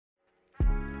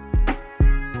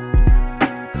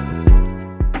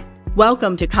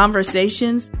Welcome to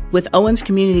Conversations with Owens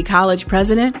Community College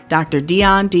President, Dr.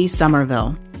 Dione D.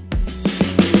 Somerville.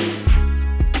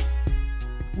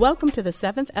 Welcome to the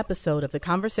 7th episode of the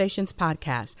Conversations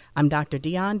podcast. I'm Dr.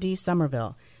 Dione D.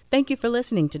 Somerville. Thank you for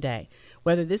listening today.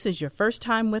 Whether this is your first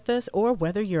time with us or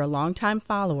whether you're a longtime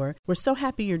follower, we're so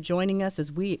happy you're joining us as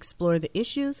we explore the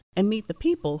issues and meet the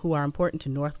people who are important to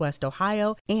Northwest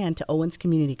Ohio and to Owens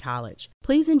Community College.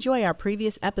 Please enjoy our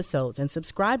previous episodes and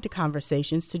subscribe to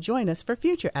Conversations to join us for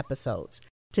future episodes.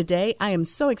 Today, I am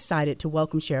so excited to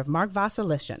welcome Sheriff Mark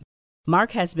Wasylyshyn.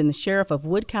 Mark has been the sheriff of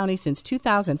Wood County since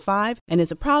 2005 and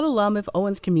is a proud alum of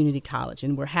Owens Community College,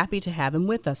 and we're happy to have him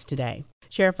with us today.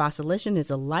 Sheriff Wasylyshyn is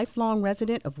a lifelong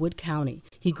resident of Wood County.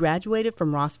 He graduated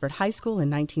from Rossford High School in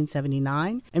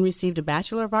 1979 and received a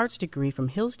Bachelor of Arts degree from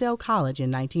Hillsdale College in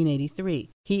 1983.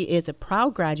 He is a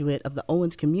proud graduate of the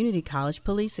Owens Community College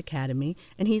Police Academy,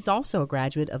 and he's also a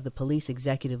graduate of the Police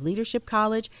Executive Leadership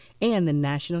College and the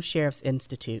National Sheriff's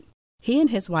Institute. He and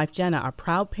his wife Jenna are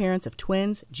proud parents of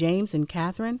twins James and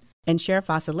Catherine, and Sheriff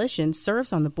Wasylyshyn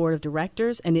serves on the board of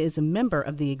directors and is a member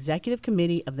of the executive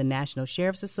committee of the National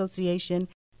Sheriff's Association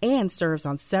and serves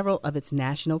on several of its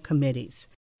national committees.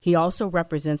 He also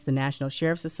represents the National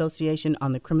Sheriff's Association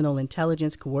on the Criminal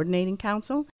Intelligence Coordinating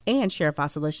Council, and Sheriff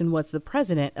Wasylyshyn was the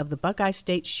president of the Buckeye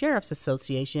State Sheriff's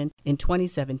Association in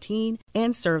 2017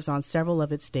 and serves on several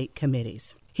of its state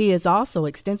committees. He is also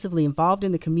extensively involved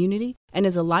in the community and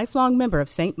is a lifelong member of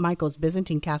St. Michael's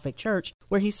Byzantine Catholic Church,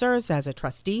 where he serves as a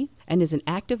trustee and is an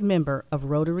active member of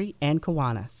Rotary and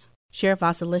Kiwanis. Sheriff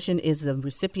Wasylyshyn is the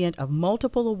recipient of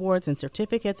multiple awards and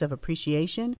certificates of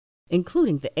appreciation,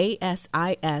 including the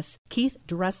ASIS Keith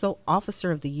Dressel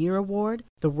Officer of the Year Award,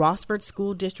 the Rossford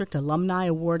School District Alumni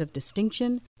Award of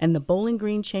Distinction, and the Bowling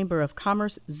Green Chamber of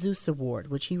Commerce Zeus Award,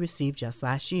 which he received just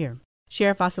last year.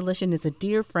 Sheriff Wasylyshyn is a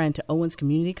dear friend to Owens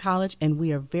Community College, and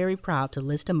we are very proud to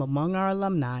list him among our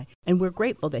alumni, and we're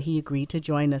grateful that he agreed to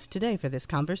join us today for this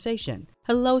conversation.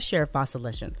 Hello, Sheriff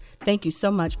Wasylyshyn. Thank you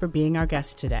so much for being our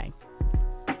guest today.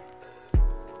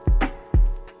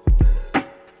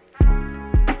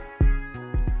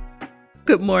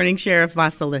 Good morning, Sheriff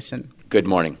Wasylyshyn. Good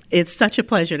morning. It's such a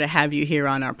pleasure to have you here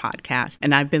on our podcast,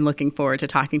 and I've been looking forward to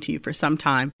talking to you for some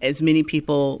time. As many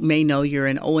people may know, you're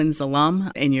an Owens alum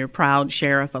and you're proud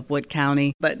sheriff of Wood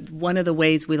County. But one of the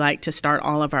ways we like to start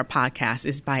all of our podcasts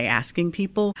is by asking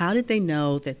people, how did they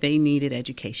know that they needed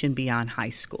education beyond high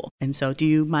school? And so do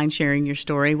you mind sharing your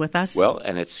story with us? Well,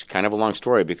 and it's kind of a long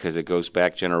story because it goes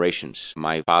back generations.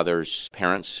 My father's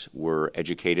parents were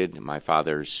educated. My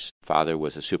father's father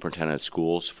was a superintendent of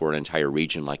schools for an entire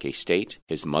region like a state.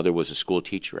 His mother was a school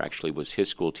teacher, actually was his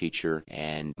school teacher.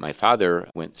 And my father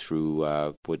went through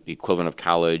the equivalent of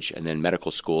college and then medical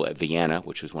school at Vienna,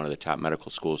 which was one of the top medical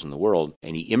schools in the world.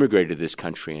 And he immigrated to this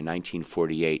country in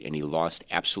 1948, and he lost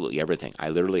absolutely everything. I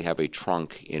literally have a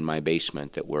trunk in my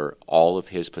basement that were all of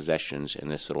his possessions in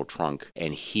this little trunk.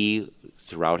 And he,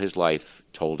 throughout his life,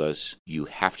 told us, you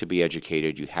have to be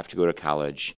educated, you have to go to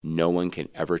college. No one can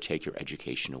ever take your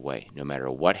education away. No matter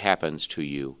what happens to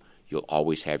you, you'll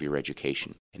always have your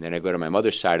education. And then I go to my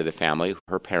mother's side of the family.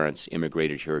 Her parents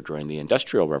immigrated here during the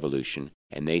Industrial Revolution,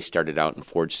 and they started out in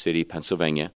Ford City,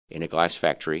 Pennsylvania, in a glass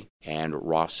factory. And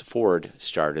Ross Ford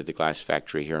started the glass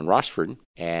factory here in Rossford,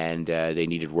 and they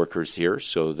needed workers here,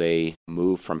 so they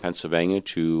moved from Pennsylvania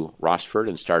to Rossford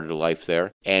and started a life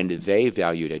there. And they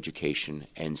valued education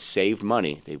and saved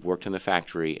money. They worked in the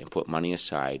factory and put money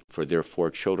aside for their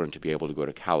 4 children to be able to go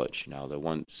to college. Now, the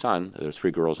one son, there were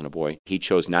 3 girls and a boy, he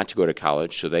chose not to go to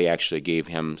college, so they actually gave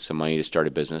him some money to start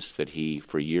a business that he,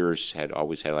 for years, had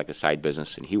always had like a side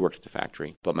business, and he worked at the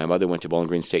factory. But my mother went to Bowling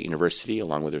Green State University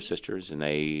along with her sisters, and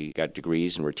they got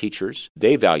degrees and were teachers.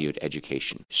 They valued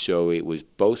education. So it was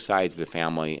both sides of the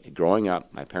family. Growing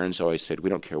up, my parents always said, we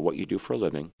don't care what you do for a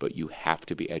living, but you have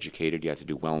to be educated, you have to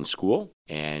do well in school,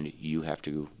 and you have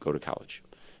to go to college.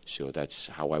 So that's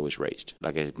how I was raised.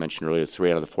 Like I mentioned earlier,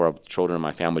 3 out of the 4 children in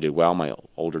my family did well. My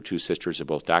older 2 sisters are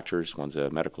both doctors. One's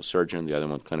a medical surgeon, the other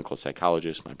one clinical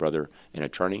psychologist, my brother an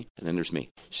attorney, and then there's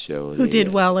me. So who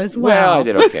did well as well. Well, I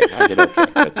did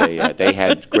okay. But they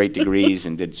had great degrees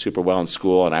and did super well in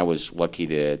school, and I was lucky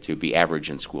to be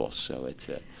average in school. So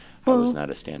I was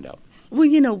not a standout. Well,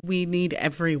 you know, we need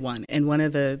everyone. And one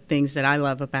of the things that I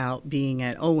love about being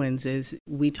at Owens is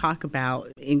we talk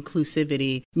about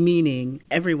inclusivity, meaning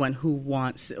everyone who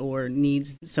wants or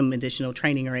needs some additional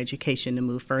training or education to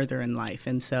move further in life.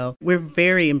 And so we're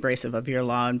very embracive of your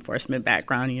law enforcement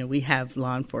background. You know, we have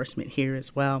law enforcement here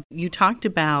as well. You talked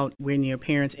about when your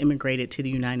parents immigrated to the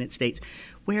United States.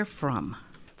 Where from?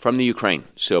 From the Ukraine.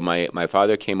 So my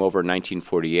father came over in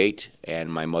 1948,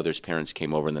 and my mother's parents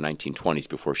came over in the 1920s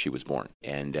before she was born.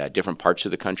 And different parts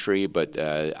of the country, but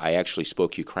I actually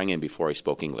spoke Ukrainian before I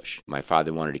spoke English. My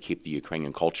father wanted to keep the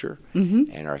Ukrainian culture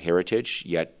and our heritage,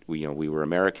 yet we were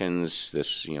Americans.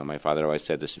 My father always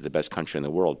said this is the best country in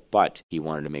the world, but he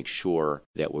wanted to make sure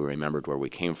that we remembered where we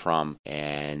came from.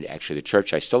 And actually the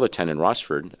church I still attend in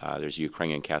Rossford, there's a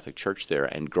Ukrainian Catholic church there,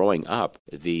 and growing up,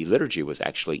 the liturgy was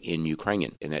actually in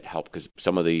Ukrainian, and that helped because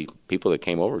some of the people that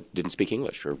came over didn't speak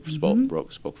English or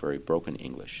spoke very broken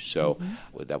English. So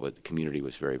the community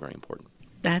was very, very important.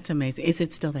 That's amazing. Is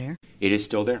it still there? It is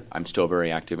still there. I'm still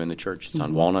very active in the church. It's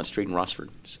on Walnut Street in Rossford,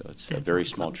 so it's a very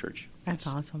small church. That's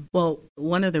awesome. Well,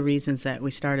 one of the reasons that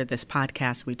we started this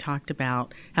podcast, we talked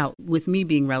about how, with me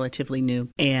being relatively new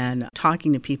and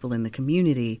talking to people in the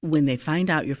community, when they find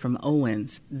out you're from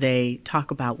Owens, they talk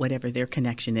about whatever their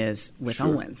connection is with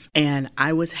Owens. And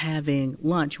I was having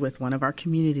lunch with one of our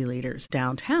community leaders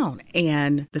downtown,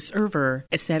 and the server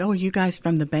said, "Oh, you guys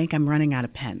from the bank? I'm running out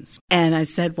of pens." And I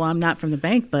said, "Well, I'm not from the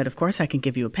bank, but of course I can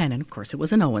give you a pen." And of course it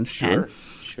was an Owens pen.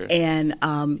 Sure. And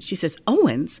she says,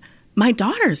 "Owens? My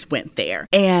daughters went there."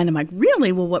 And I'm like,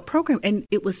 "Really? Well, what program?" And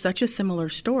it was such a similar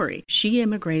story. She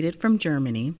immigrated from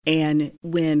Germany, and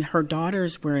when her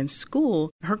daughters were in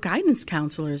school, her guidance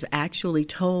counselors actually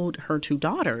told her two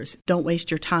daughters, "Don't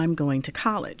waste your time going to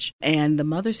college." And the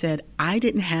mother said, "I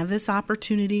didn't have this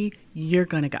opportunity. You're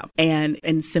going to go." And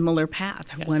in similar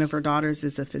path, one of her daughters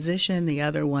is a physician, the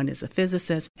other one is a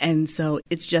physicist. And so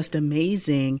it's just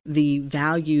amazing the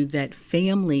value that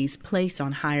families place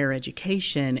on higher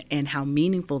education and how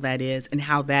meaningful that is and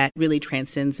how that really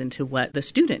transcends into what the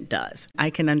student does. I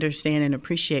can understand and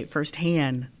appreciate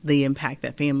firsthand the impact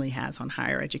that family has on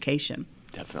higher education.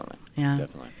 Definitely. Yeah.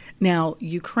 Definitely. Now,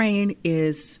 Ukraine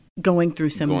is going through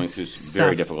some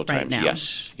very difficult right times. now.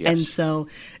 Yes. And so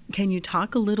can you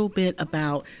talk a little bit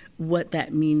about what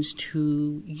that means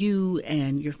to you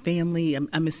and your family?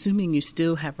 I'm assuming you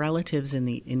still have relatives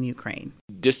in Ukraine.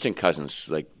 Distant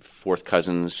cousins, like fourth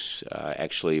cousins.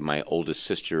 Actually, my oldest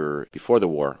sister, before the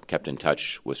war, kept in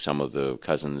touch with some of the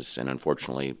cousins, and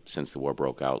unfortunately, since the war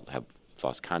broke out, have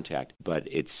lost contact. But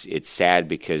it's sad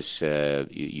because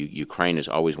Ukraine has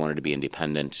always wanted to be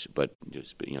independent, but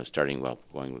just,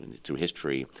 going through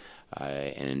history.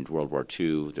 And in World War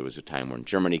II, there was a time when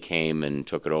Germany came and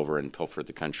took it over and pilfered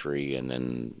the country, and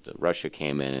then Russia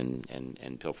came in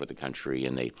and pilfered the country.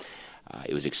 And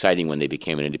it was exciting when they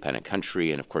became an independent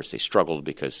country, and of course they struggled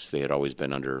because they had always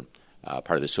been under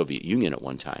part of the Soviet Union at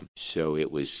one time. So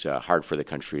it was hard for the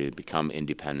country to become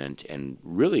independent, and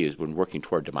really has been working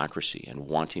toward democracy and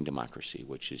wanting democracy,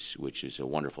 which is a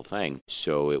wonderful thing.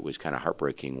 So it was kind of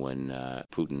heartbreaking when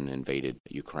Putin invaded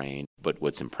Ukraine. But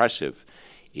what's impressive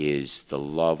is the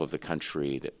love of the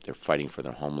country, that they're fighting for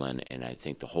their homeland, and I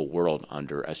think the whole world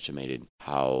underestimated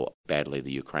how badly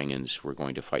the Ukrainians were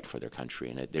going to fight for their country.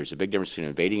 And there's a big difference between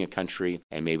invading a country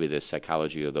and maybe the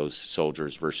psychology of those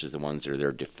soldiers versus the ones that are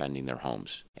there defending their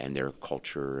homes and their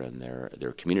culture and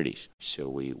their communities. So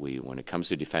we when it comes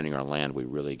to defending our land, we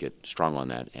really get strong on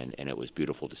that, and it was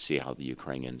beautiful to see how the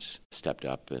Ukrainians stepped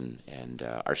up and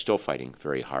are still fighting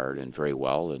very hard and very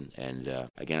well. And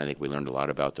again, I think we learned a lot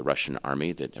about the Russian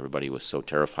army that everybody was so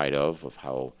terrified of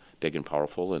how big and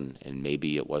powerful, and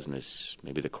maybe it wasn't as,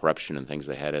 maybe the corruption and things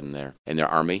they had in their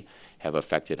army have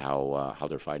affected how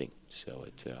they're fighting. So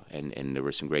and there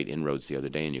were some great inroads the other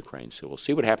day in Ukraine. So we'll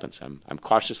see what happens. I'm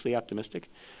cautiously optimistic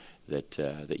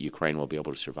that Ukraine will be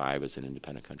able to survive as an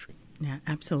independent country. Yeah,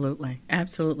 absolutely.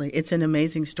 Absolutely. It's an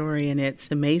amazing story, and it's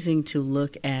amazing to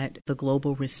look at the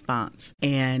global response.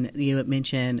 And you had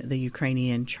mentioned the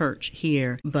Ukrainian church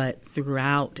here, but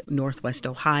throughout Northwest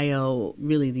Ohio,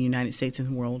 really the United States and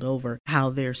the world over,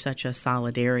 how there's such a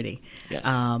solidarity, yes.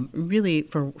 Really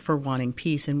for wanting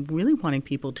peace and really wanting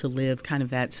people to live kind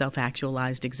of that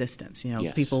self-actualized existence.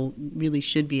 Yes. People really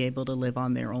should be able to live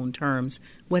on their own terms,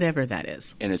 whatever that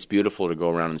is. And it's beautiful to go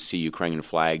around and see Ukrainian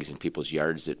flags in people's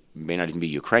yards that may not even be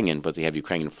Ukrainian, but they have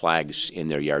Ukrainian flags in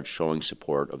their yards showing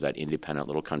support of that independent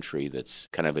little country that's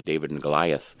kind of a David and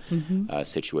Goliath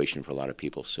situation for a lot of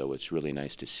people. So it's really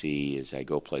nice to see as I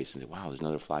go places and say, wow, there's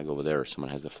another flag over there.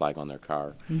 Someone has the flag on their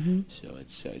car. So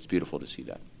it's beautiful to see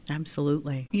that.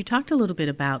 Absolutely. You talked a little bit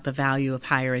about the value of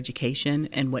higher education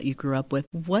and what you grew up with.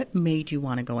 What made you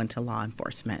want to go into law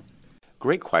enforcement?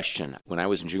 Great question. When I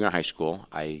was in junior high school,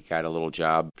 I got a little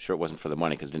job. Sure, it wasn't for the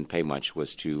money because it didn't pay much.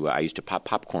 I used to pop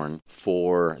popcorn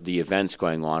for the events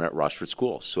going on at Rossford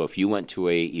schools. So if you went to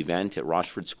a event at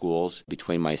Rossford schools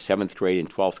between my 7th grade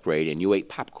and 12th grade and you ate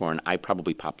popcorn, I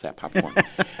probably popped that popcorn.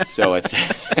 So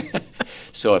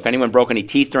So if anyone broke any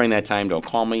teeth during that time, don't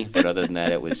call me. But other than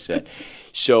that, it was...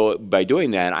 So by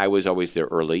doing that, I was always there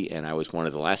early, and I was one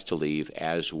of the last to leave,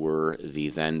 as were the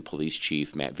then police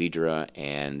chief, Matt Vidra,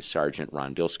 and Sergeant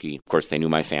Ron Bilski. Of course, they knew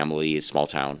my family, it's a small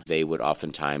town. They would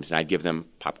oftentimes, and I'd give them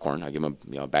popcorn. I'd give them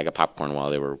a bag of popcorn while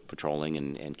they were patrolling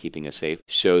and keeping us safe.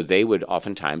 So they would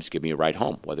oftentimes give me a ride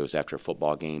home, whether it was after a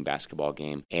football game, basketball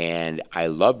game. And I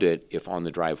loved it if on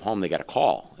the drive home they got a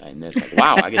call. And it's like,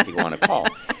 wow, I get to go on a call.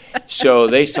 So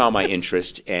they saw my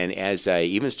interest, and as I,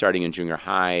 even starting in junior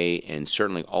high and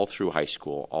certainly all through high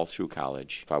school, all through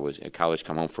college, if I was at college,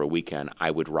 come home for a weekend,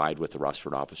 I would ride with the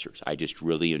Rossford officers. I just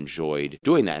really enjoyed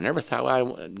doing that. I never thought, well, I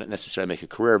wouldn't necessarily make a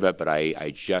career of it, but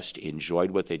I just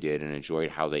enjoyed what they did and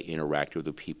enjoyed how they interacted with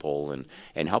the people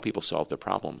and how people solved their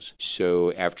problems.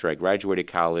 So after I graduated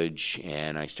college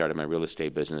and I started my real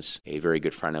estate business, a very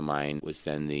good friend of mine was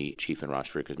then the chief in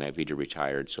Rossford because Matt Vidra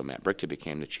retired, so Matt Brickton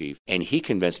became the chief. And he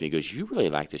convinced me, he goes, you really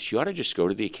like this. You ought to just go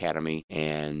to the academy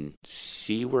and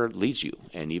see where it leads you.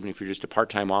 And even if you're just a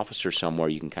part-time officer somewhere,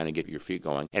 you can kind of get your feet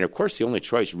going. And of course, the only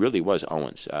choice really was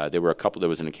Owens. There were a couple. There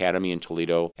was an academy in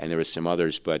Toledo, and there was some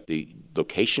others. But the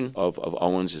location of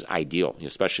Owens is ideal,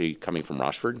 especially coming from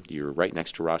Rossford. You're right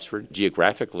next to Rossford.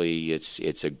 Geographically,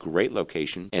 it's a great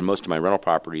location. And most of my rental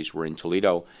properties were in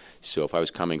Toledo. So if I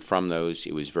was coming from those,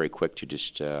 it was very quick to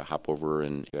just hop over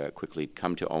and quickly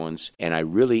come to Owens. And I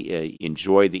really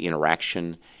enjoyed the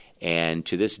interaction. And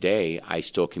to this day, I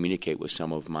still communicate with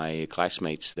some of my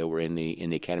classmates that were in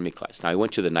the academy class. Now, I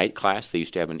went to the night class. They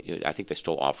used to have, I think they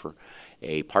still offer,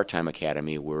 a part-time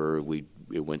academy where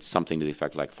it went something to the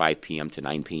effect like 5 p.m. to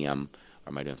 9 p.m.,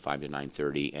 or might have been 5 to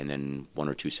 9:30, and then 1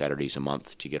 or 2 Saturdays a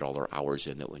month to get all our hours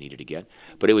in that we needed to get.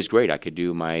 But it was great. I could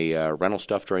do my rental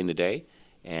stuff during the day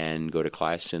and go to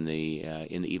class in the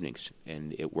evenings,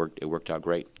 and it worked out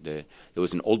great. There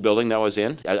was an old building that I was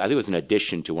in. I think it was an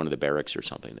addition to one of the barracks or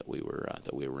something that we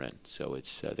were in. So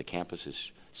it's the campus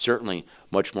is certainly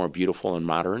much more beautiful and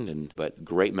modern, but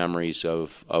great memories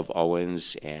of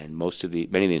Owens, and many of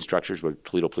the instructors were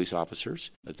Toledo police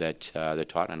officers that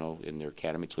taught. I know in their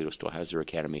academy, Toledo still has their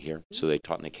academy here, so they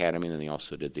taught in the academy, and then they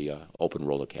also did the open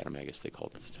roll academy, I guess they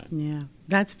called it at the time. Yeah,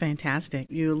 that's fantastic.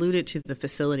 You alluded to the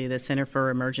facility, the Center for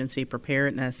Emergency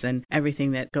Preparedness, and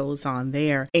everything that goes on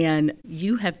there, and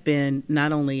you have been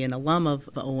not only an alum of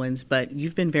Owens, but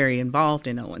you've been very involved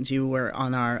in Owens. You were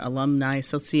on our Alumni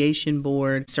Association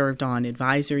board, served on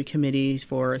advisory committees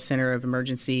for Center of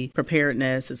Emergency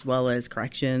Preparedness, as well as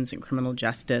corrections and criminal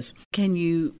justice. Can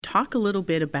you talk a little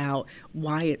bit about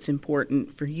why it's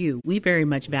important for you? We very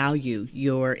much value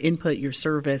your input, your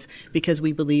service, because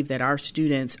we believe that our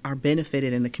students are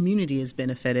benefited and the community is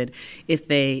benefited if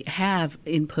they have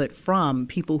input from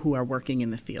people who are working in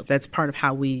the field. That's part of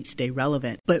how we stay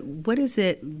relevant. But what is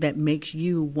it that makes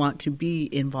you want to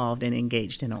be involved and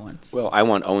engaged in Owens? Well, I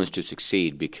want Owens to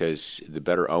succeed because the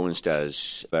better Owens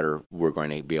does, the better we're going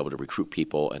to be able to recruit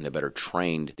people, and the better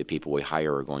trained the people we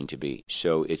hire are going to be.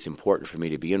 So it's important for me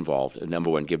to be involved. Number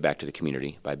one, give back to the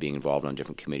community by being involved on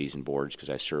different committees and boards, because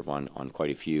I serve on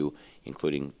quite a few,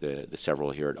 including the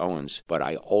several here at Owens. But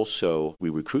we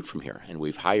recruit from here, and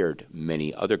we've hired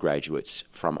many other graduates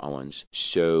from Owens.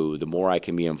 So the more I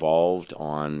can be involved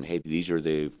on, hey, these are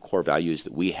the core values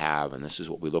that we have, and this is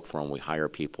what we look for when we hire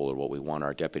people, or what we want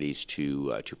our deputies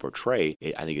to portray,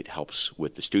 I think it helps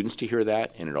with the students to hear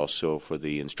that, and it also for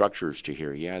the instructors to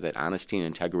hear, that honesty and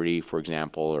integrity, for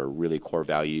example, are really core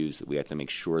values that we have to make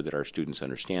sure that our students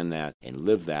understand that and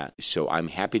live that. So I'm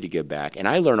happy to give back. And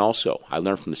I learn also. I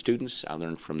learn from the students. I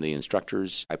learn from the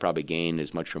instructors. I probably gain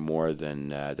as much or more than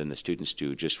the students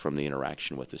do just from the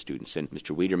interaction with the students. And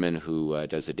Mr. Wiederman, who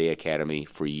does the day academy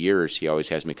for years, he always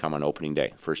has me come on opening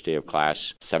day, first day of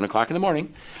class, 7 o'clock in the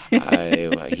morning.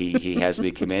 He has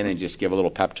me come in and just give a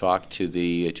little pep talk to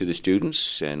the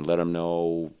students and let them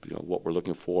know, what we're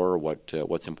looking for,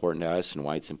 what's important to us, and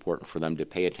why it's important for them to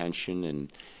pay attention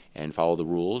and follow the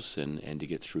rules and to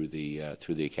get through the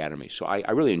academy. So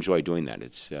I really enjoy doing that.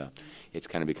 It's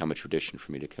kind of become a tradition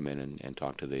for me to come in and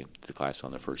talk to the class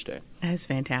on the first day. That's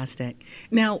fantastic.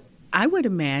 Now, I would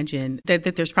imagine that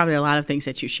there's probably a lot of things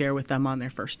that you share with them on their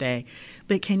first day,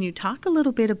 but can you talk a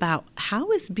little bit about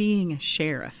how is being a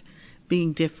sheriff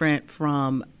being different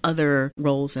from other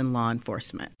roles in law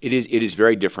enforcement? It is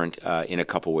very different in a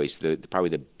couple ways. Probably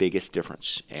the biggest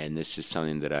difference, and this is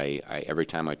something that I every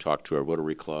time I talk to a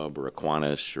Rotary Club or a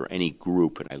Kiwanis or any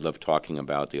group, and I love talking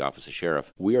about the Office of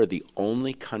Sheriff, we are the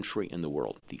only country in the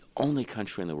world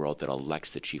that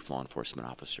elects the chief law enforcement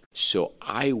officer. So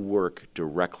I work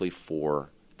directly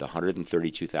for the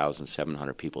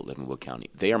 132,700 people that live in Wood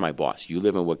County. They are my boss. You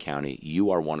live in Wood County.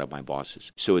 You are one of my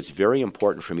bosses. So it's very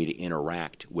important for me to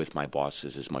interact with my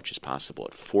bosses as much as possible.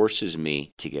 It forces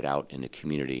me to get out in the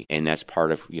community. And that's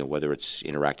part of, whether it's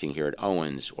interacting here at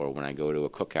Owens or when I go to a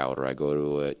cookout or I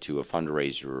go to a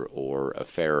fundraiser or a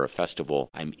fair or a festival,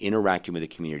 I'm interacting with the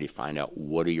community to find out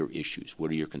what are your issues,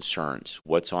 what are your concerns,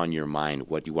 what's on your mind,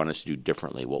 what do you want us to do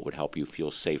differently, what would help you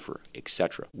feel safer,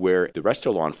 etc. Where the rest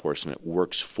of law enforcement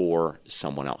works for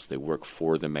someone else. They work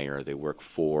for the mayor, they work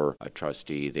for a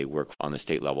trustee, they work on the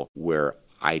state level, where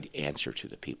I'd answer to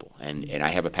the people. And I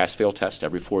have a pass-fail test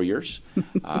every 4 years.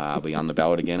 I'll be on the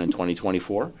ballot again in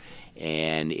 2024.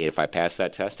 And if I pass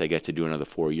that test, I get to do another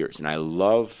 4 years. And I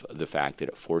love the fact that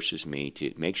it forces me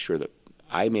to make sure that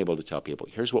I'm able to tell people,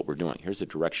 here's what we're doing, here's the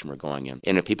direction we're going in.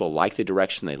 And if people like the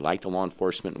direction, they like the law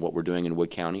enforcement and what we're doing in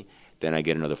Wood County, then I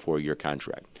get another 4-year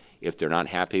contract. If they're not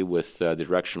happy with the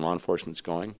direction law enforcement's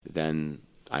going, then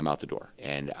I'm out the door.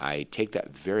 And I take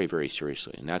that very, very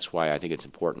seriously. And that's why I think it's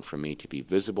important for me to be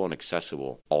visible and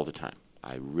accessible all the time.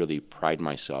 I really pride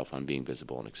myself on being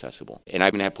visible and accessible. And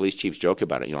I've even had police chiefs joke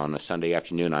about it. On a Sunday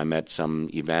afternoon, I'm at some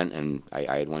event, and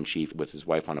I had one chief with his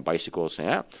wife on a bicycle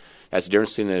saying, that's the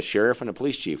difference between the sheriff and the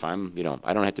police chief. I don't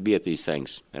have to be at these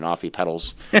things. And off he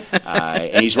pedals.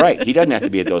 And he's right. He doesn't have to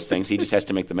be at those things. He just has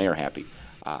to make the mayor happy.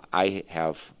 I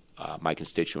have my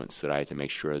constituents that I have to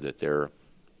make sure that they're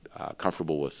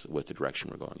comfortable with the direction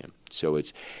we're going in.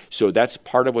 So that's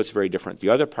part of what's very different. The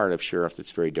other part of sheriff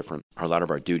that's very different are a lot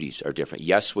of our duties are different.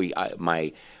 Yes,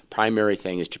 my primary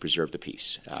thing is to preserve the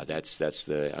peace. That's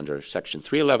under Section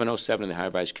 31107 in the High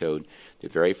Revised Code. The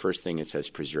very first thing it says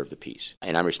preserve the peace,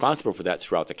 and I'm responsible for that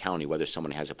throughout the county. Whether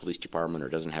someone has a police department or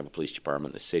doesn't have a police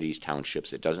department, the cities,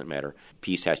 townships, it doesn't matter.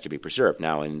 Peace has to be preserved.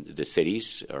 Now, in the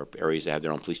cities or areas that have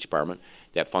their own police department,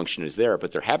 that function is there.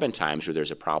 But there have been times where there's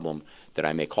a problem that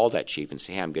I may call that chief and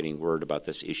say, hey, I'm getting word about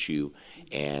this issue,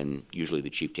 and usually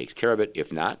the chief takes care of it.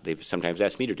 If not, they've sometimes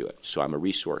asked me to do it. So I'm a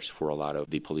resource for a lot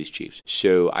of the police chiefs.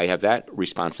 So I have that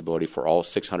responsibility for all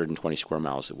 620 square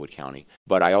miles of Wood County.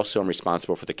 But I also am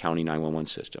responsible for the county 911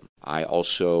 system. I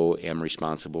also am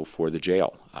responsible for the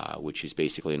jail, which is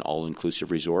basically an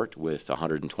all-inclusive resort with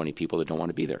 120 people that don't want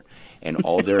to be there. And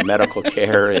all their medical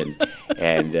care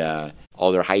and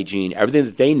all their hygiene, everything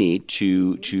that they need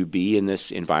to be in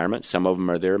this environment. Some of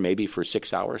them are there maybe for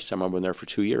 6 hours. Some of them are there for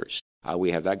 2 years.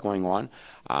 We have that going on.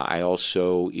 I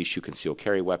also issue concealed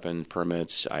carry weapon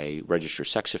permits. I register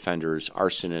sex offenders,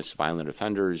 arsonists, violent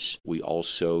offenders. We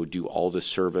also do all the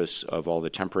service of all the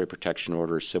temporary protection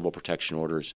orders, civil protection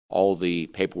orders, all the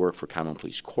paperwork for common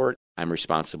police court. I'm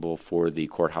responsible for the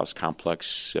courthouse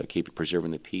complex,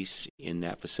 preserving the peace in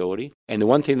that facility. And the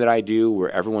one thing that I do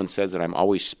where everyone says that I'm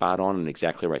always spot on and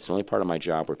exactly right, it's the only part of my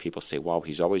job where people say, wow,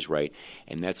 he's always right,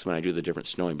 and that's when I do the different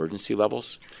snow emergency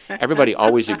levels. Everybody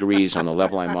always agrees on the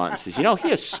level I'm on and says,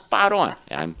 he is spot on.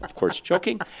 And I'm, of course,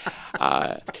 joking.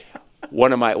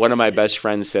 One of my best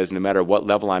friends says, no matter what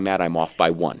level I'm at, I'm off by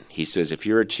 1. He says, if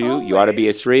you're a 2, always. You ought to be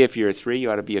a 3. If you're a 3,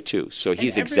 you ought to be a 2. So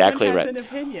he's exactly right. An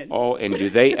opinion. Oh, and do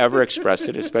they ever express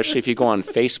it? Especially if you go on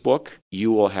Facebook,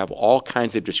 you will have all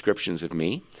kinds of descriptions of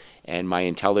me, and my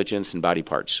intelligence and body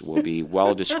parts will be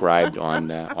well described on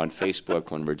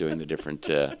Facebook when we're doing the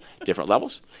different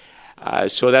levels.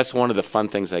 So that's one of the fun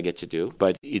things I get to do,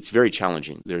 but it's very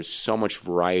challenging. There's so much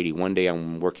variety. One day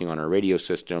I'm working on our radio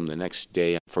system. The next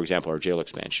day, for example, our jail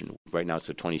expansion. Right now it's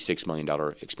a $26 million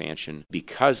expansion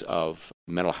because of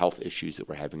mental health issues that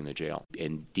we're having in the jail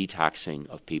and detoxing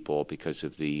of people because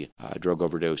of the drug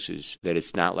overdoses, that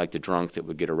it's not like the drunk that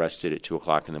would get arrested at 2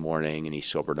 o'clock in the morning and he's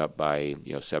sobered up by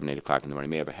 7, 8 o'clock in the morning.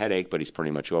 He may have a headache, but he's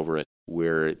pretty much over it.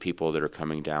 Where people that are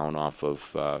coming down off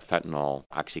of fentanyl,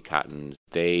 Oxycontin,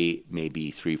 they may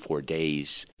be 3-4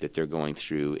 days that they're going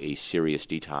through a serious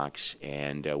detox,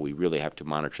 and we really have to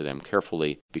monitor them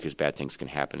carefully because bad things can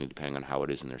happen depending on how it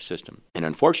is in their system. And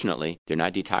unfortunately, they're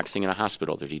not detoxing in a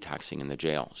hospital, they're detoxing in the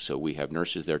jail. So we have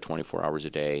nurses there 24 hours a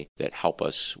day that help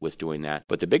us with doing that.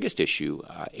 But the biggest issue,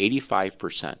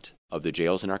 85% of the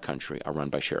jails in our country are run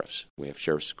by sheriffs. We have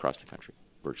sheriffs across the country,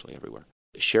 virtually everywhere.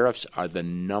 Sheriffs are the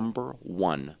number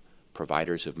 1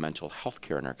 providers of mental health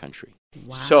care in our country.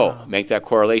 Wow. So make that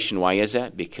correlation. Why is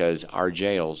that? Because our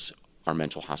jails are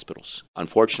mental hospitals.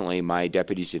 Unfortunately, my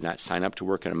deputies did not sign up to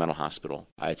work in a mental hospital.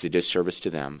 It's a disservice to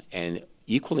them. And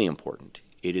equally important,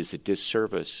 it is a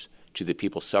disservice to the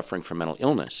people suffering from mental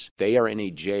illness. They are in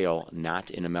a jail, not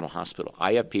in a mental hospital.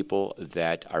 I have people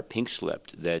that are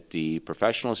pink-slipped, that the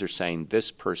professionals are saying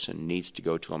this person needs to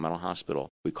go to a mental hospital.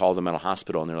 We call the mental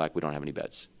hospital, and they're like, we don't have any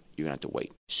beds. You're going to have to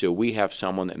wait. So we have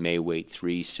someone that may wait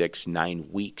 3, 6, 9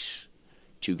 weeks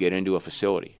to get into a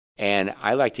facility. And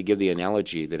I like to give the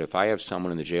analogy that if I have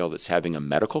someone in the jail that's having a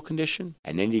medical condition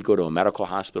and they need to go to a medical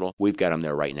hospital, we've got them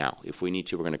there right now. If we need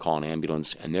to, we're going to call an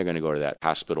ambulance and they're going to go to that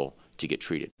hospital to get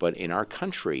treated. But in our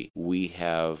country, we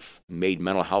have made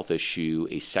mental health issue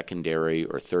a secondary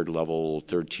or third level,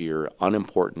 third tier,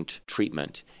 unimportant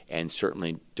treatment, and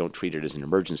certainly don't treat it as an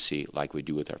emergency like we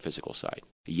do with our physical side.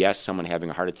 Yes, someone having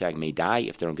a heart attack may die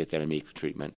if they don't get that immediate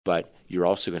treatment, but you're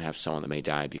also going to have someone that may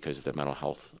die because of the mental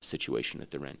health situation that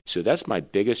they're in. So that's my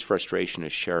biggest frustration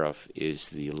as sheriff, is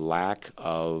the lack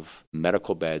of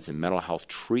medical beds and mental health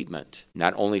treatment,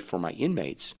 not only for my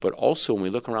inmates, but also when we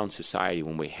look around society,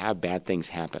 when we have bad things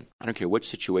happen. I don't care which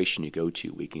situation you go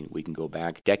to. We can go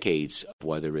back decades,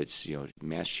 whether it's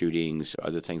mass shootings,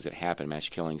 other things that happen, mass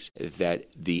killings, that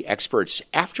the experts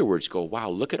afterwards go, wow,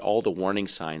 look at all the warning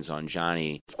signs on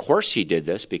Johnny. Of course he did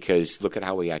this because look at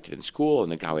how he acted in school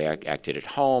and look how he acted at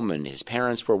home, and his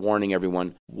parents were warning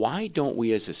everyone. Why don't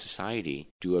we as a society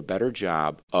do a better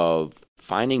job of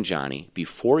finding Johnny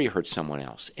before he hurts someone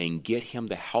else and get him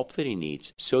the help that he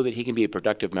needs so that he can be a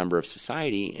productive member of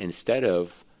society instead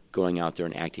of going out there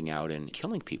and acting out and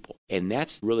killing people? And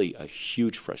that's really a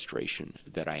huge frustration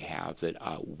that I have, that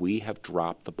we have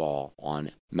dropped the ball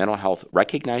on mental health,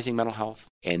 recognizing mental health,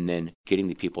 and then getting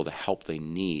the people the help they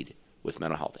need with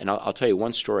mental health. And I'll tell you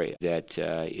one story that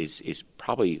is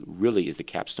probably really is the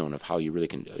capstone of how you really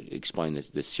can explain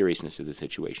the seriousness of the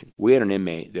situation. We had an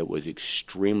inmate that was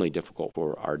extremely difficult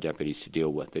for our deputies to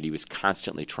deal with, that he was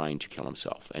constantly trying to kill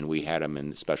himself. And we had him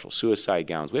in special suicide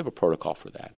gowns. We have a protocol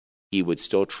for that. He would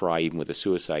still try, even with a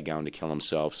suicide gown, to kill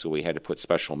himself, so we had to put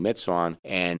special mitts on.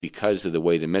 And because of the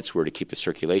way the mitts were to keep the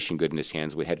circulation good in his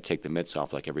hands, we had to take the mitts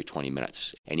off like every 20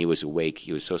 minutes. And he was awake.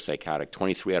 He was so psychotic.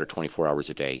 23 out of 24 hours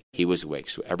a day, he was awake.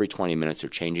 So every 20 minutes, they're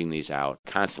changing these out,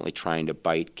 constantly trying to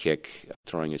bite, kick,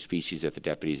 throwing his feces at the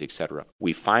deputies, etc.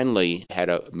 We finally had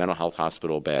a mental health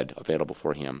hospital bed available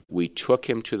for him. We took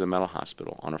him to the mental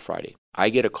hospital on a Friday. I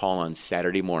get a call on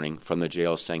Saturday morning from the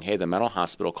jail saying, hey, the mental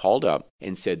hospital called up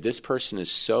and said this person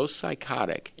is so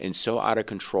psychotic and so out of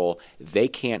control, they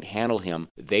can't handle him.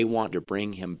 They want to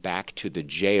bring him back to the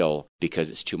jail because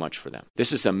it's too much for them.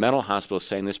 This is a mental hospital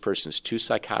saying this person is too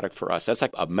psychotic for us. That's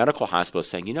like a medical hospital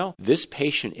saying, this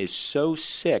patient is so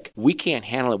sick, we can't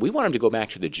handle it. We want him to go back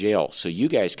to the jail so you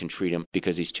guys can treat him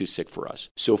because he's too sick for us.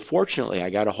 So fortunately, I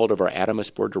got a hold of our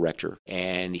Adamus board director,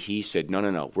 and he said,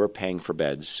 no, we're paying for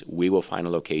beds. We will find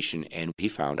a location, and he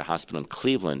found a hospital in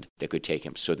Cleveland that could take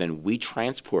him. So then we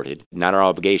transported, not our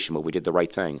obligation, but we did the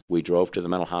right thing. We drove to the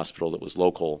mental hospital that was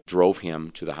local, drove him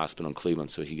to the hospital in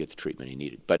Cleveland so he could get the treatment he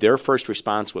needed. But their first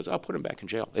response was, I'll put him back in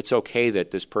jail. It's okay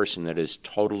that this person that is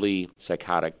totally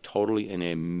psychotic, totally in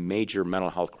a major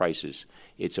mental health crisis,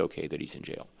 it's okay that he's in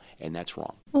jail. And that's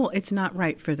wrong. Well, it's not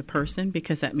right for the person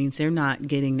because that means they're not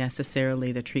getting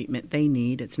necessarily the treatment they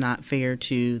need. It's not fair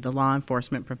to the law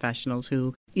enforcement professionals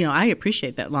who, I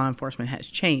appreciate that law enforcement has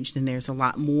changed and there's a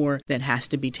lot more that has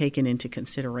to be taken into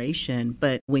consideration.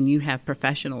 But when you have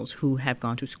professionals who have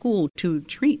gone to school to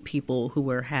treat people who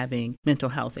are having mental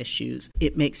health issues,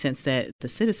 it makes sense that the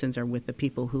citizens are with the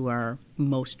people who are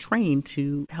most trained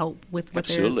to help with what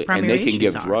their primary issues are. And they can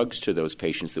give drugs to those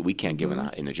patients that we can't give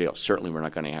in the jail. Certainly we're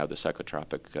not going to have the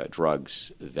psychotropic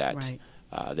drugs that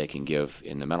they can give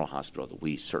in the mental hospital that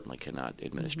we certainly cannot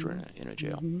administer in a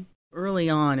jail. Mm-hmm. Early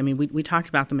on, we talked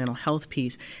about the mental health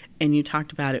piece, and you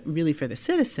talked about it really for the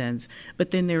citizens,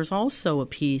 but then there's also a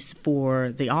piece for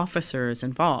the officers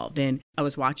involved. And I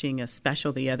was watching a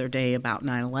special the other day about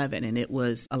 9/11, and it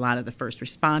was a lot of the first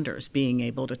responders being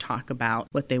able to talk about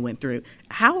what they went through.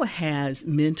 How has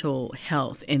mental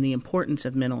health and the importance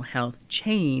of mental health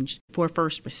changed for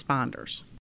first responders?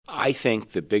 I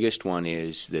think the biggest one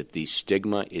is that the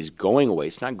stigma is going away.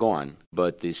 It's not gone,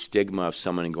 but the stigma of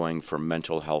someone going for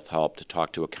mental health help, to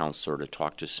talk to a counselor, to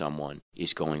talk to someone,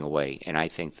 is going away. And I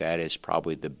think that is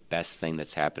probably the best thing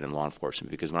that's happened in law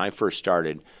enforcement, because when I first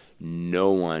started,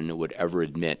 no one would ever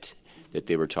admit that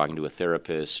they were talking to a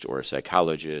therapist or a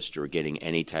psychologist or getting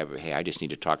any type of, hey, I just need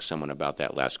to talk to someone about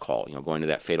that last call. Going to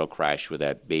that fatal crash with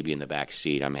that baby in the back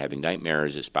seat. I'm having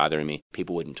nightmares. It's bothering me.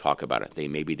 People wouldn't talk about it.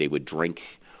 Maybe they would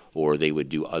drink, or they would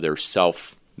do other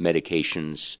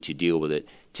self-medications to deal with it.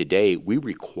 Today, we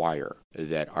require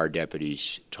that our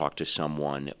deputies talk to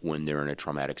someone when they're in a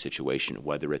traumatic situation,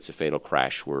 whether it's a fatal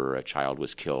crash where a child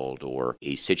was killed or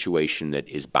a situation that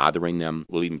is bothering them.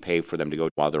 We'll even pay for them to go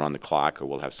while they're on the clock, or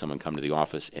we'll have someone come to the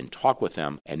office and talk with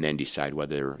them and then decide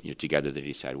whether, together they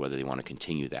decide whether they want to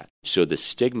continue that. So the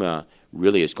stigma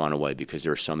really has gone away because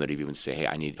there are some that even say, hey,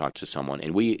 I need to talk to someone.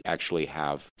 And we actually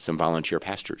have some volunteer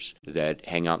pastors that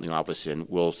hang out in the office, and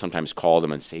we'll sometimes call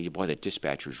them and say, boy, the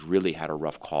dispatchers really had a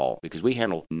rough call, because we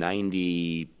handle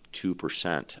 92%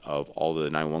 of all the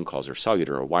 911 calls are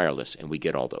cellular or wireless, and we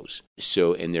get all those.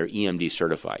 So, and they're EMD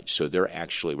certified. So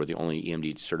we're the only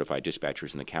EMD certified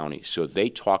dispatchers in the county. So they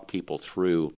talk people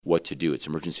through what to do. It's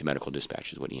emergency medical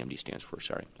dispatch is what EMD stands for.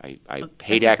 Sorry. I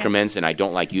hate acronyms, and I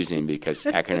don't like using them because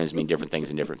acronyms mean different things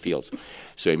in different fields.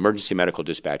 So emergency medical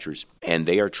dispatchers, and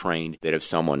they are trained that if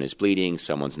someone is bleeding,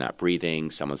 someone's not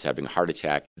breathing, someone's having a heart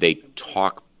attack, they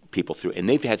talk people through, and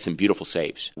they've had some beautiful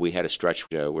saves. We had a stretch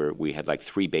where we had like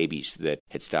 3 babies that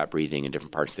had stopped breathing in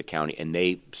different parts of the county, and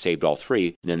they saved all 3,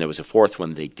 and then there was a 4th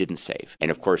one they didn't save.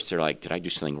 And of course, they're like, did I do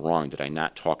something wrong? Did I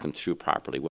not talk them through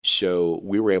properly? So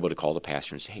we were able to call the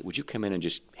pastor and say, hey, would you come in and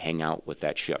just hang out with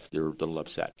that shift? They're a little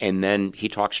upset. And then he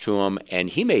talks to them, and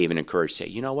he may even encourage, say,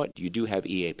 you know what, you do have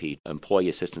EAP, Employee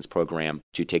Assistance Program,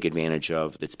 to take advantage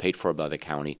of that's paid for by the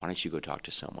county. Why don't you go talk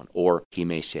to someone? Or he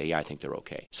may say, yeah, I think they're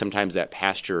okay. Sometimes that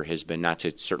pastor has been, not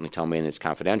to certainly tell me and it's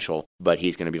confidential, but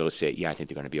he's going to be able to say, yeah, I think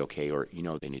they're going to be okay, or,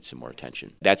 they need some more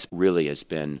attention. That's really has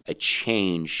been a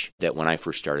change that when I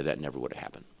first started, that never would have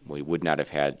happened. We would not have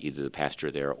had either the pastor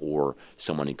there or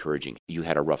someone encouraging, you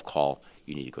had a rough call,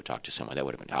 you need to go talk to someone. That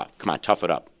would have been, come on, tough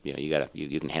it up.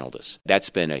 You can handle this. That's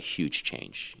been a huge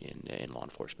change in law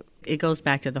enforcement. It goes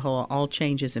back to the whole all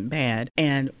change isn't bad.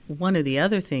 And one of the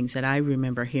other things that I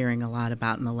remember hearing a lot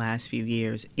about in the last few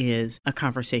years is a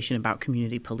conversation about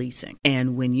community policing.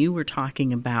 And when you were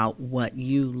talking about what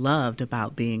you loved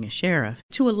about being a sheriff,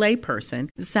 to a layperson,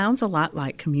 it sounds a lot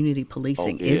like community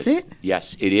policing. Is it?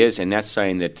 Yes, it is. And that's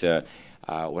saying that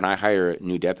when I hire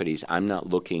new deputies, I'm not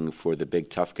looking for the big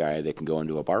tough guy that can go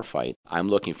into a bar fight. I'm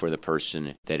looking for the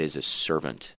person that is a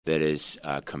servant, that is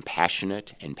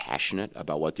compassionate and passionate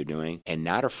about what they're doing, and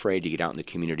not afraid to get out in the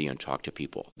community and talk to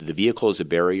people. The vehicle is a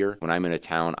barrier. When I'm in a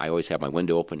town, I always have my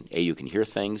window open. You can hear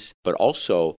things, but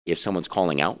also if someone's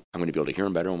calling out, I'm going to be able to hear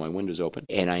them better when my window's open.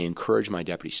 And I encourage my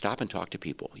deputies, stop and talk to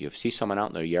people. You see someone out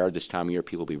in their yard this time of year,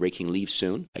 people will be raking leaves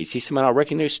soon. You see someone out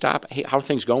raking leaves, stop. Hey, how are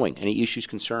things going? Any issues,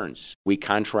 concerns? We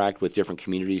contract with different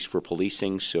communities for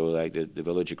policing, so like the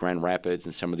village of Grand Rapids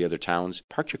and some of the other towns.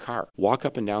 Park your car. Walk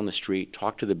up and down the street.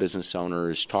 Talk to the business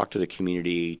owners. Talk to the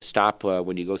community. Stop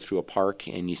when you go through a park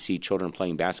and you see children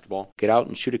playing basketball. Get out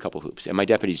and shoot a couple hoops. And my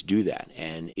deputies do that.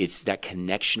 And it's that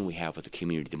connection we have with the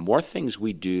community. The more things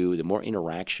we do, the more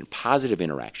interaction, positive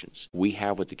interactions we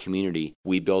have with the community,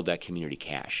 we build that community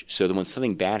cash. So that when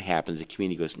something bad happens, the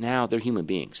community goes, now they're human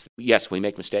beings. Yes, we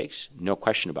make mistakes. No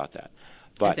question about that.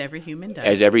 But, as every human does.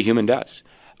 As every human does.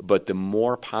 But the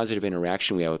more positive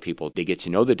interaction we have with people, they get to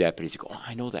know the deputies. They go, oh,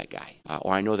 I know that guy,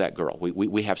 or I know that girl.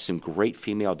 We have some great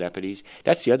female deputies.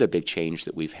 That's the other big change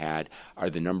that we've had, are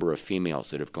the number of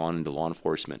females that have gone into law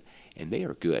enforcement, and they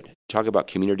are good. Talk about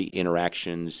community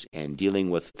interactions and dealing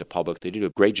with the public. They do a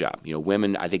great job.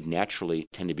 Women, I think, naturally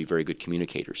tend to be very good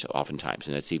communicators oftentimes,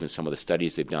 and that's even some of the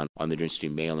studies they've done on the difference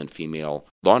between male and female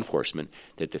law enforcement,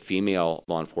 that the female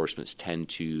law enforcements tend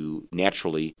to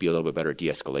naturally be a little bit better at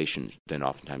de-escalation than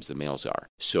oftentimes the males are.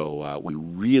 So we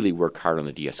really work hard on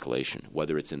the de-escalation,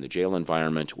 whether it's in the jail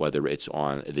environment, whether it's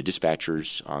on the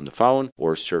dispatchers on the phone,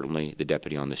 or certainly the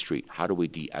deputy on the street. How do we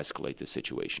de-escalate the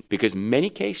situation? Because many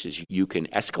cases you can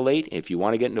escalate. If you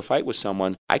want to get into a fight with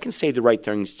someone, I can say the right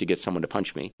things to get someone to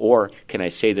punch me, or can I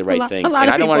say the right things and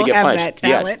I don't want to get punched?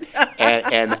 Yes.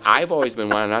 and I've always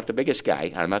been, I'm not the biggest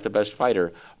guy, I'm not the best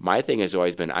fighter. My thing has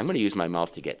always been, I'm going to use my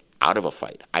mouth to get out of a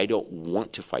fight. I don't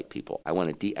want to fight people. I want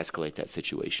to de-escalate that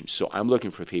situation. So I'm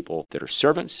looking for people that are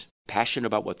servants, passionate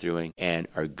about what they're doing, and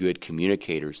are good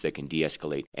communicators that can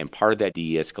de-escalate. And part of that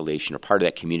de-escalation, or part of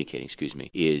that communicating,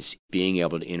 is being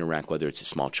able to interact, whether it's a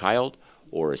small child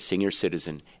or a senior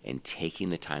citizen, and taking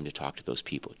the time to talk to those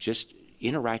people. Just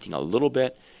interacting a little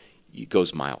bit, it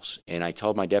goes miles. And I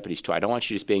tell my deputies, too, I don't want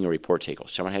you just being a report taker.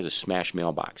 Someone has a smashed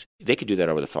mailbox. They could do that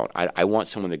over the phone. I want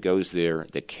someone that goes there,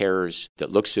 that cares,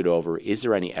 that looks it over. Is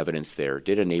there any evidence there?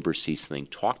 Did a neighbor see something?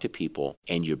 Talk to people,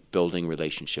 and you're building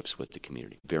relationships with the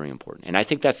community. Very important. And I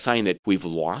think that's something that we've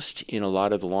lost in a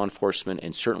lot of the law enforcement,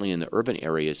 and certainly in the urban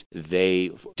areas.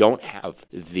 They don't have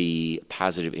the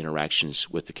positive interactions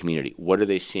with the community. What are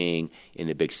they seeing in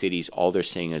the big cities? All they're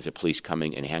seeing is the police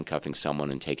coming and handcuffing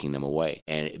someone and taking them away.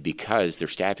 And because their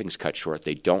staffing's cut short,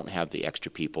 they don't have the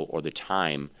extra people or the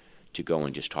time to go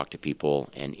and just talk to people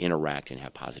and interact and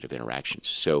have positive interactions.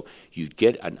 So you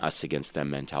get an us against them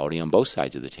mentality on both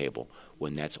sides of the table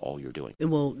when that's all you're doing.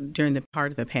 Well, during the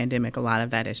part of the pandemic, a lot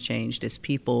of that has changed as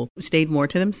people stayed more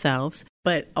to themselves.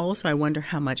 But also, I wonder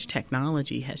how much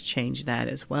technology has changed that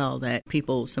as well, that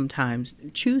people sometimes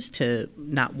choose to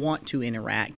not want to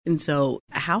interact. And so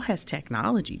how has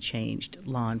technology changed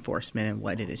law enforcement and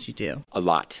what it is you do? A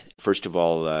lot. First of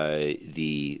all,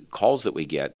 the calls that we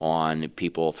get on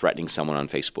people threatening someone on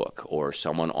Facebook or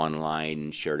someone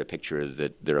online shared a picture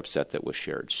that they're upset that was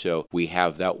shared. So we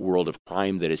have that world of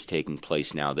crime that is taking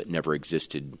place now that never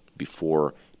existed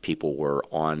before. People were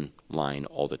online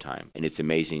all the time. And it's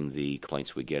amazing the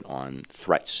complaints we get on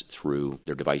threats through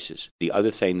their devices. The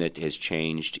other thing that has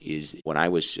changed is when I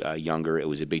was younger, it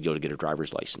was a big deal to get a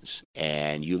driver's license.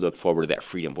 And you look forward to that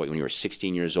freedom. Boy, when you were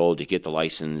 16 years old, to get the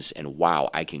license and wow,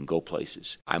 I can go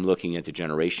places. I'm looking at the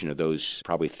generation of those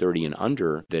probably 30 and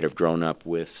under that have grown up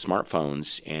with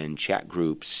smartphones and chat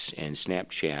groups and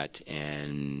Snapchat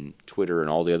and Twitter and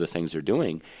all the other things they're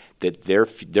doing, that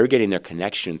they're getting their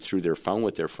connection through their phone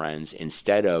with their friends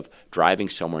instead of driving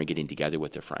somewhere and getting together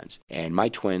with their friends. And my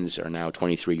twins are now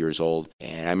 23 years old,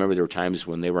 and I remember there were times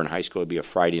when they were in high school, it'd be a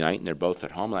Friday night, and they're both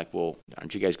at home, like, well,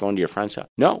 aren't you guys going to your friend's house?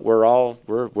 No,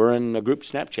 we're in a group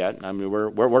Snapchat. I mean,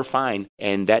 we're fine.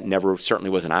 And that never certainly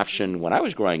was an option when I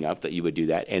was growing up that you would do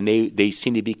that, and they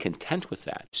seem to be content with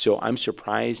that. So I'm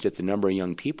surprised at the number of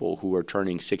young people who are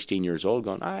turning 16 years old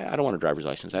going, I don't want a driver's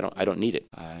license. I don't need it.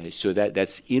 So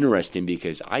that's interesting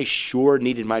because I sure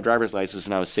needed my driver's license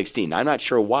when I was 16. I'm not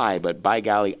sure why, but by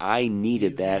golly, I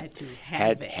needed that.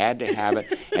 Had to have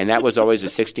it. And that was always the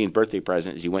 16th birthday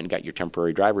present is you went and got your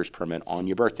temporary driver's permit on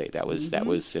your birthday. That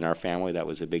was in our family, that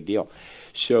was a big deal.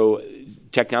 So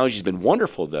technology has been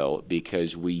wonderful, though,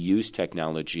 because we use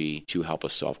technology to help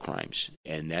us solve crimes.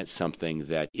 And that's something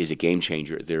that is a game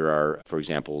changer. There are, for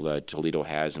example, Toledo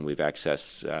has, and we've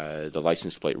accessed the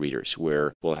license plate readers,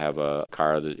 where we'll have a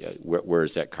car, where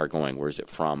is that car going? Where is it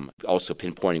from? Also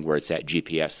pinpointing where it's at,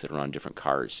 GPS that are on different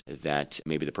cars, that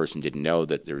maybe the person didn't know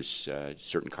that there's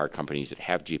certain car companies that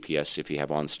have GPS if you have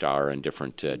OnStar and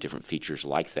different features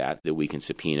like that we can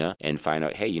subpoena and find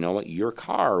out, hey, you know what? Your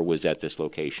car was at this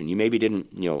location. You maybe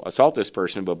didn't assault this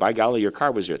person, but by golly, your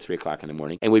car was there at 3 o'clock in the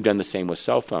morning. And we've done the same with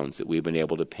cell phones, that we've been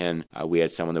able to pin. We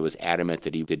had someone that was adamant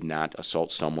that he did not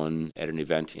assault someone at an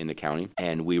event in the county,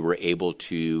 and we were able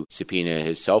to subpoena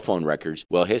his cell phone records.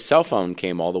 Well, his cell phone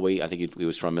came all the way, I think he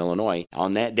was from Illinois.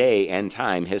 On that day and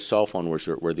time, his cell phone was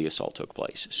where the assault took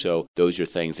place. So those are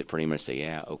things that pretty much say,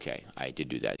 yeah, okay, I did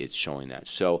do that. It's showing that.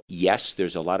 So yes,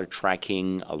 there's a lot of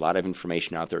tracking, a lot of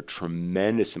information out there,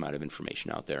 tremendous amount of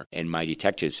information out there. And my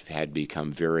detectives had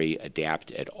become very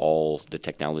adept at all the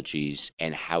technologies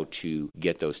and how to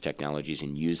get those technologies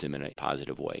and use them in a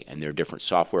positive way. And there are different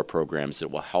software programs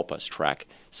that will help us track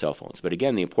cell phones. But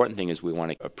again, the important thing is we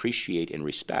want to appreciate and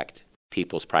respect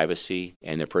people's privacy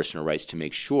and their personal rights to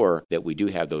make sure that we do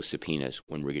have those subpoenas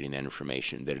when we're getting that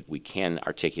information, that we can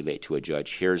articulate to a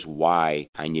judge, here's why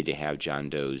I need to have John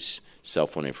Doe's cell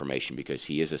phone information because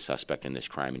he is a suspect in this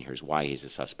crime, and here's why he's a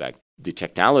suspect. The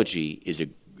technology is a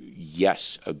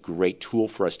great tool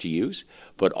for us to use,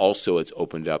 but also it's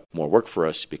opened up more work for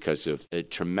us because of the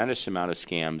tremendous amount of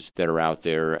scams that are out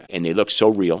there, and they look so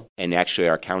real. And actually,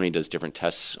 our county does different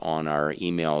tests on our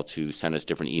email to send us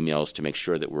different emails to make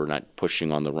sure that we're not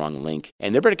pushing on the wrong link.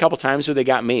 And there have been a couple times where they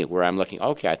got me, where I'm looking,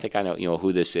 okay, I think I know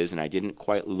who this is, and I didn't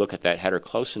quite look at that header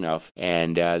close enough,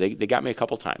 and they got me a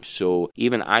couple times. So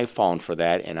even I've fallen for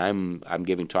that, and I'm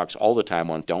giving talks all the time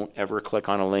on don't ever click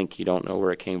on a link you don't know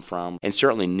where it came from, and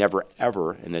certainly never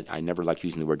ever, and that I never like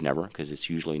using the word never because it's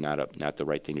usually not the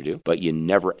right thing to do, but you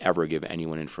never ever give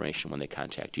anyone information when they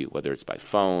contact you, whether it's by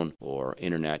phone or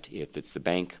internet. If it's the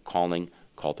bank calling,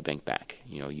 call the bank back.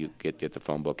 You get the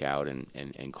phone book out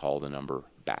and call the number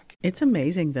back. It's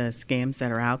amazing the scams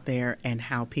that are out there and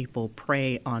how people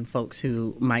prey on folks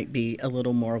who might be a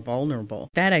little more vulnerable.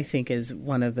 That, I think, is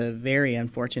one of the very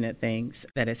unfortunate things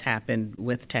that has happened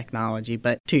with technology.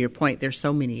 But to your point, there's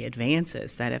so many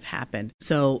advances that have happened.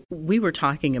 So we were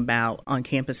talking about on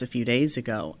campus a few days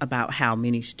ago about how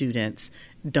many students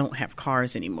don't have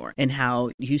cars anymore, and how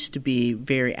it used to be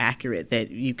very accurate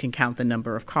that you can count the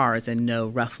number of cars and know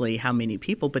roughly how many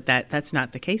people, but that's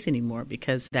not the case anymore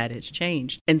because that has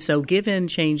changed. And so given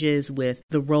changes with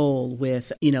the role,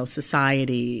 with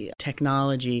society,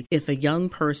 technology, if a young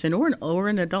person or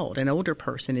an adult, an older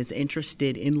person is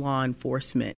interested in law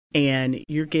enforcement, and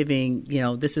you're giving,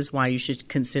 this is why you should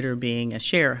consider being a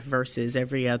sheriff versus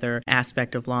every other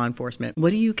aspect of law enforcement.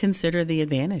 What do you consider the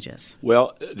advantages?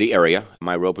 Well, the area.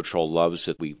 My road patrol loves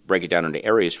that we break it down into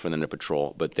areas for them to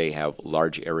patrol, but they have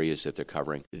large areas that they're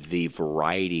covering. The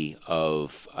variety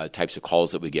of types of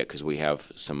calls that we get, because we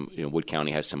have some, Wood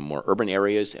County has some more urban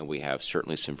areas, and we have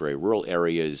certainly some very rural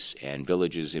areas and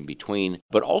villages in between,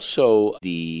 but also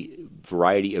the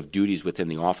variety of duties within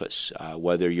the office,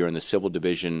 whether you're in the civil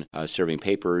division serving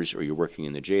papers, or you're working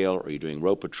in the jail, or you're doing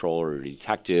road patrol, or a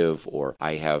detective, or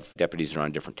I have deputies that are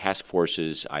on different task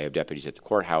forces. I have deputies at the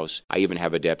courthouse. I even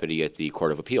have a deputy at the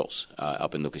Court of Appeals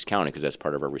up in Lucas County, because that's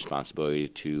part of our responsibility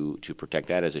to protect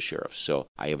that as a sheriff. So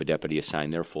I have a deputy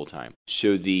assigned there full time.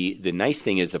 So the nice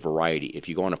thing is the variety. If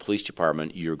you go in a police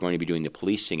department, you're going to be doing the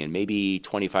policing, and maybe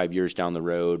 25 years down the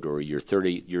road, or you're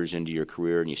 30 years into your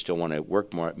career and you still want to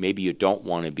work more, maybe you don't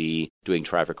want to be doing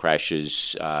traffic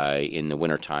crashes in the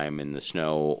wintertime in the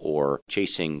snow, or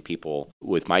chasing people.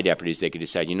 With my deputies, they could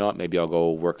decide, maybe I'll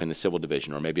go work in the civil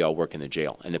division, or maybe I'll work in the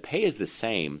jail. And the pay is the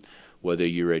same whether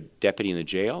you're a deputy in the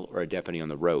jail or a deputy on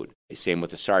the road. Same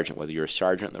with a sergeant. Whether you're a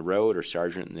sergeant on the road or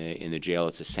sergeant in the jail,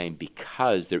 it's the same,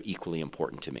 because they're equally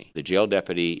important to me. The jail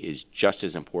deputy is just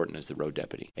as important as the road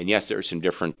deputy. And yes, there are some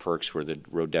different perks where the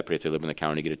road deputy, if they live in the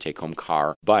county, get a take-home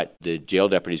car. But the jail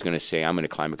deputy is going to say, I'm in a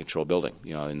climate-controlled building.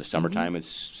 In the summertime, it's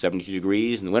 72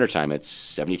 degrees. In the wintertime, it's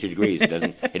 72 degrees.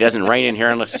 It doesn't rain in here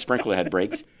unless the sprinkler head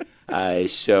breaks.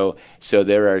 So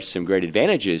there are some great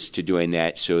advantages to doing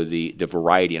that. So the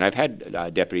variety, and I've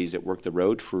had deputies that work the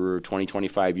road for 20,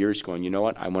 25 years going, you know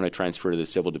what, I want to transfer to the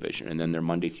civil division. And then they're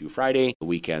Monday through Friday, the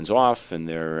weekends off, and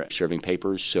they're serving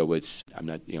papers. So I'm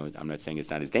not saying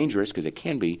it's not as dangerous, because it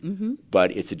can be,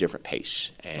 but it's a different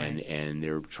pace, and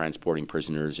they're transporting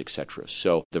prisoners, etc.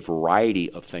 So the variety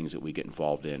of things that we get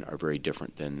involved in are very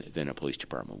different than a police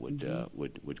department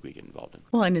would we get involved in.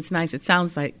 Well, and it's nice. It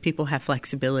sounds like people have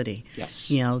flexibility. Yes.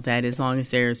 That as long as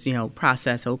there's,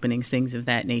 process openings, things of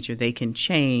that nature, they can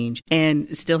change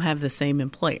and still have the same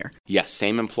employer. Yes,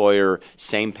 same employer,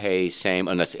 same pay,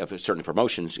 unless certain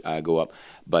promotions go up,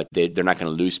 but they're not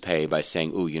going to lose pay by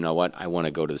saying, ooh, you know what, I want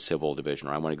to go to the civil division,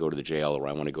 or I want to go to the jail, or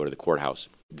I want to go to the courthouse.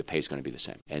 The pay is going to be the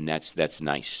same. And that's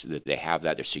nice that they have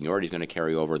that. Their seniority is going to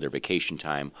carry over, their vacation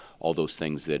time, all those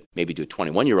things that maybe to a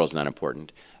 21-year-old is not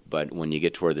important. But when you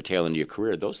get toward the tail end of your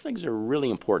career, those things are really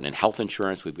important. And health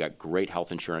insurance, we've got great health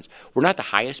insurance. We're not the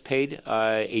highest paid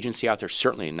agency out there,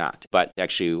 certainly not. But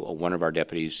actually, one of our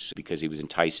deputies, because he was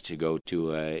enticed to go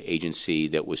to an agency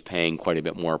that was paying quite a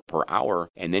bit more per hour,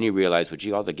 and then he realized, well,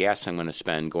 gee, all the gas I'm going to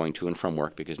spend going to and from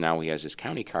work, because now he has his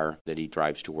county car that he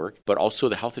drives to work, but also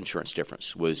the health insurance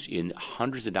difference was in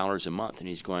hundreds of dollars a month. And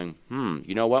he's going,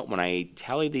 you know what, when I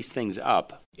tally these things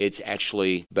up, it's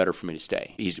actually better for me to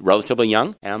stay. He's relatively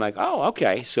young, and I'm like, oh,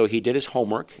 okay. So he did his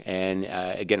homework, and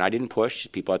again, I didn't push.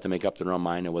 People have to make up their own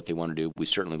mind on what they want to do. We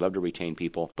certainly love to retain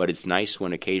people, but it's nice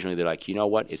when occasionally they're like, you know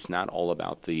what, it's not all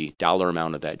about the dollar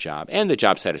amount of that job and the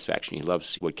job satisfaction. He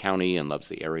loves Wood County and loves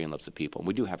the area and loves the people. And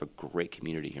we do have a great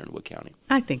community here in Wood County.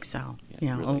 I think so.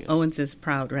 Yeah, really Owens is a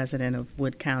proud resident of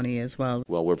Wood County as well.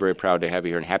 Well, we're very proud to have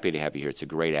you here and happy to have you here. It's a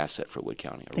great asset for Wood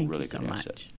County, a Thank really you so good much.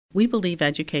 asset. We believe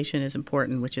education is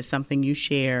important, which is something you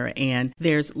share, and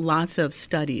there's lots of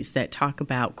studies that talk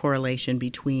about correlation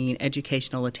between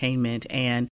educational attainment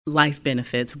and life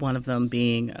benefits, one of them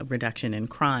being a reduction in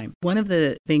crime. One of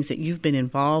the things that you've been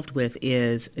involved with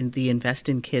is the Invest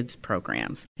in Kids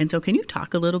programs. And so can you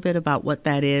talk a little bit about what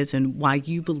that is and why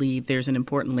you believe there's an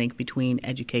important link between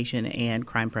education and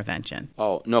crime prevention?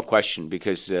 Oh, no question,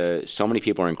 because so many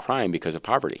people are in crime because of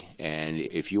poverty. And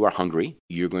if you are hungry,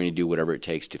 you're going to do whatever it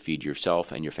takes to feed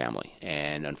yourself and your family.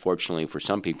 And unfortunately, for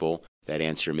some people, that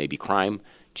answer may be crime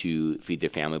to feed their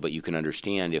family, but you can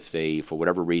understand if they, for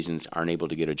whatever reasons, aren't able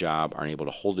to get a job, aren't able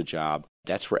to hold a job,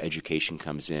 that's where education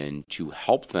comes in to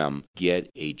help them get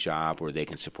a job where they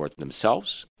can support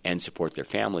themselves and support their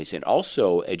families. And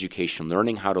also education,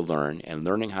 learning how to learn and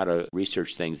learning how to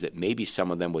research things that maybe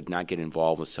some of them would not get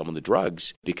involved with some of the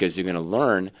drugs, because they're going to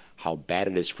learn how bad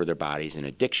it is for their bodies and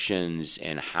addictions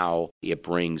and how it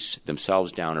brings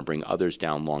themselves down and bring others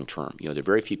down long term. There are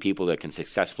very few people that can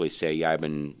successfully say, yeah, I've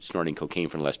been snorting cocaine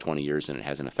for the last 20 years and it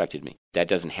hasn't affected me. That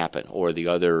doesn't happen. Or the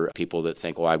other people that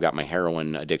think, oh, I've got my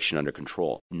heroin addiction under control.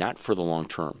 Not for the long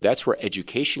term. That's where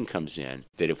education comes in,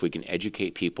 that if we can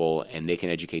educate people and they can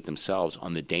educate themselves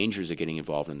on the dangers of getting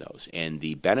involved in those and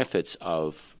the benefits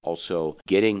of also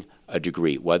getting a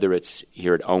degree, whether it's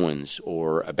here at Owens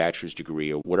or a bachelor's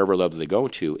degree or whatever level they go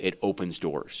to, it opens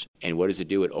doors. And what does it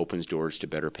do? It opens doors to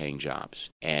better paying jobs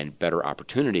and better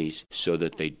opportunities so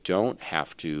that they don't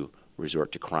have to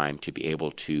resort to crime to be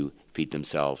able to feed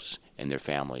themselves and their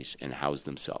families and house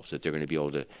themselves, that they're going to be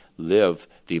able to live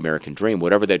the American dream,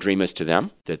 whatever that dream is to them,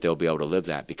 that they'll be able to live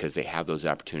that because they have those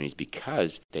opportunities,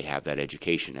 because they have that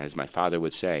education. As my father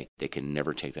would say, they can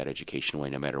never take that education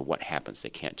away no matter what happens. They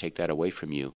can't take that away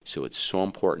from you. So it's so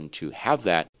important to have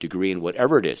that degree in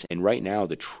whatever it is. And right now,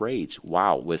 the trades,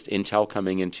 wow, with Intel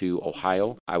coming into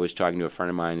Ohio, I was talking to a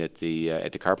friend of mine at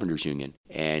the Carpenters Union,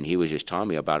 and he was just telling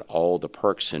me about all the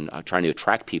perks and trying to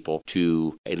attract people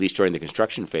to, at least during the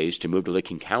construction phase, to move to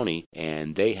Licking County.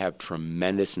 And they have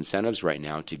tremendous incentives right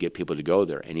now to get people to go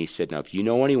there. And he said, now, if you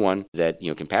know anyone that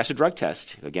can pass a drug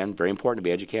test, again, very important to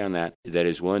be educated on that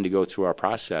is willing to go through our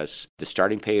process, the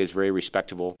starting pay is very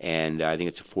respectable, and I think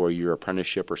it's a 4-year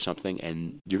apprenticeship or something,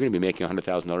 and you're going to be making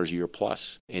 $100,000 a year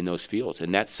plus in those fields.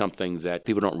 And that's something that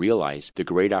people don't realize, the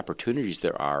great opportunities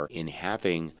there are in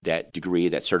having that degree,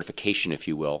 that certification, if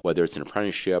you will, whether it's an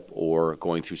apprenticeship or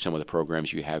going through some of the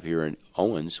programs you have here in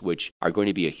Owens, which are going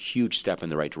to be a huge step in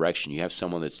the right direction. You have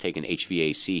someone that's taken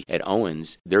HVAC at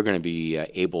Owens, they're going to be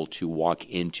able to walk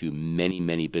into many,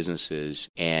 many businesses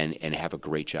and have a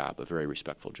great job, a very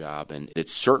respectful job. And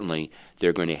it's certainly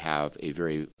they're going to have a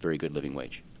very, very good living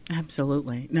wage.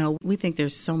 Absolutely. No, we think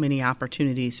there's so many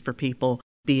opportunities for people,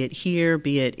 be it here,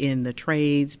 be it in the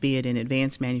trades, be it in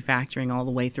advanced manufacturing, all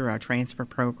the way through our transfer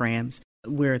programs.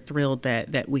 We're thrilled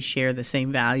that we share the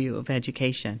same value of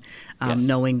education, Yes.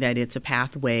 knowing that it's a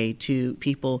pathway to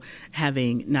people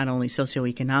having not only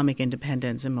socioeconomic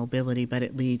independence and mobility, but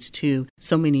it leads to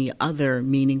so many other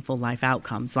meaningful life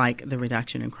outcomes like the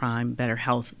reduction in crime, better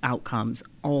health outcomes.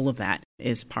 All of that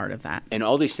is part of that. And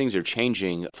all these things are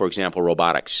changing, for example,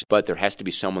 robotics, but there has to be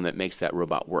someone that makes that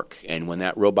robot work. And when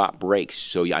that robot breaks,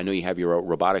 so I know you have your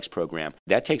robotics program,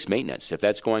 that takes maintenance. If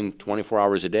that's going 24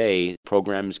 hours a day,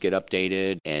 programs get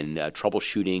updated and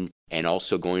troubleshooting, and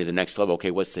also going to the next level.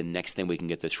 Okay, what's the next thing we can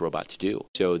get this robot to do?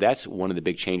 So that's one of the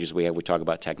big changes we have. We talk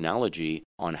about technology,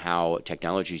 on how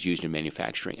technology is used in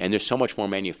manufacturing. And there's so much more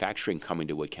manufacturing coming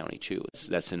to Wood County, too.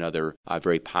 That's another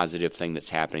very positive thing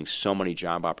that's happening. So many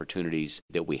job opportunities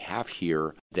that we have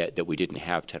here that we didn't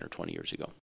have 10 or 20 years ago.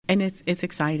 And it's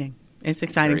exciting. It's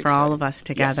exciting for all of us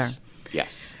together.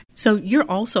 Yes. So you're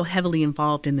also heavily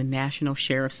involved in the National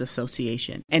Sheriff's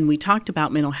Association. And we talked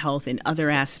about mental health in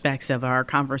other aspects of our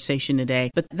conversation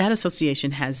today, but that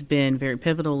association has been very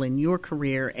pivotal in your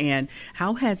career. And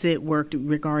how has it worked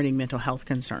regarding mental health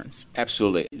concerns?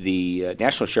 Absolutely. The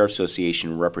National Sheriff's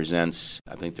Association represents,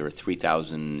 I think there are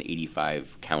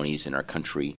 3,085 counties in our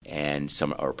country, and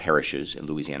some are parishes, and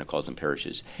Louisiana calls them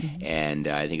parishes. Mm-hmm. And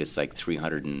I think it's like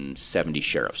 370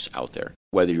 sheriffs out there.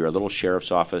 Whether you're a little sheriff's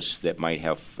office that might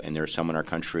have, and there are some in our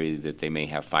country that they may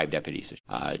have 5 deputies,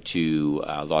 to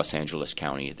Los Angeles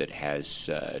County that has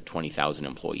 20,000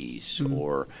 employees, mm-hmm.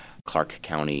 or Clark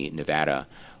County, Nevada,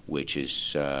 which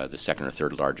is the second or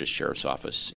third largest sheriff's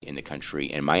office in the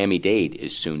country. And Miami-Dade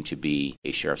is soon to be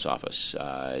a sheriff's office.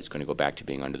 It's going to go back to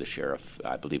being under the sheriff,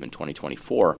 I believe, in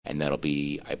 2024, and that'll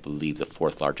be, I believe, the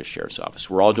 4th largest sheriff's office.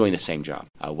 We're all doing the same job,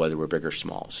 whether we're big or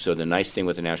small. So the nice thing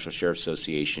with the National Sheriff's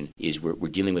Association is we're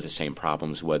dealing with the same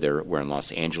problems, whether we're in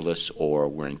Los Angeles or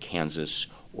we're in Kansas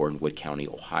or in Wood County,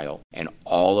 Ohio. And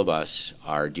all of us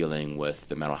are dealing with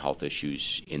the mental health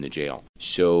issues in the jail.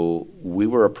 So we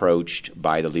were approached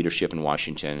by the leadership in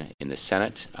Washington in the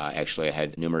Senate. Actually, I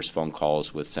had numerous phone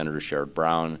calls with Senator Sherrod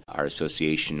Brown. Our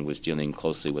association was dealing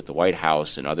closely with the White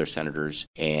House and other senators,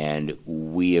 and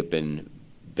we have been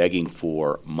begging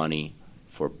for money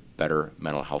for better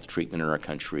mental health treatment in our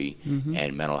country, mm-hmm.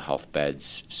 and mental health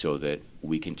beds so that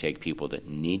we can take people that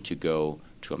need to go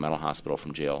to a mental hospital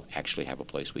from jail, actually have a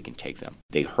place we can take them.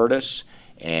 They heard us,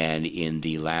 and in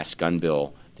the last gun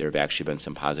bill, there have actually been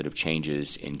some positive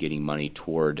changes in getting money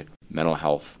toward mental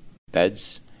health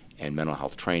beds and mental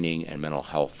health training and mental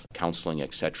health counseling,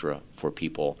 etc., for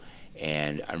people.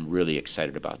 And I'm really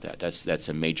excited about that. That's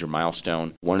a major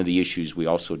milestone. One of the issues we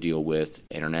also deal with,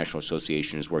 International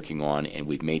Association is working on, and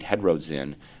we've made headroads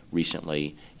in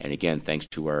recently, and again, thanks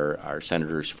to our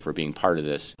senators for being part of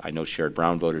this. I know Sherrod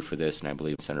Brown voted for this, and I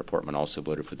believe Senator Portman also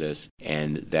voted for this,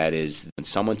 and that is when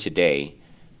someone today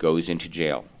goes into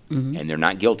jail, mm-hmm. and they're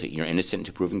not guilty, you're innocent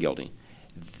until proven guilty,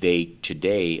 they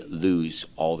today lose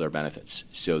all their benefits.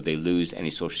 So they lose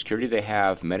any Social Security they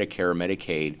have, Medicare,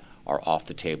 Medicaid, are off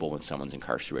the table when someone's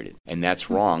incarcerated. And that's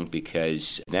wrong,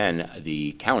 because then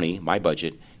the county, my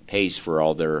budget, pays for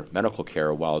all their medical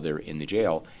care while they're in the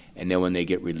jail. And then when they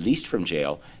get released from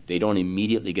jail, they don't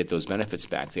immediately get those benefits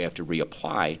back. They have to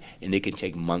reapply, and they can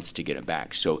take months to get it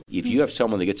back. So if you have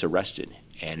someone that gets arrested,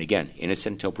 and again,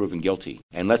 innocent until proven guilty,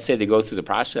 and let's say they go through the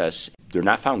process, they're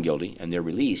not found guilty, and they're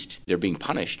released, they're being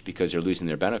punished because they're losing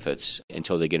their benefits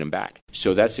until they get them back.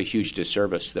 So that's a huge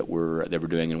disservice that we're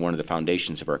doing in one of the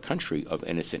foundations of our country of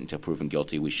innocent until proven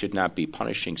guilty. We should not be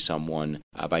punishing someone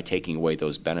by taking away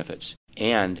those benefits.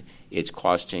 And it's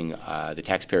costing the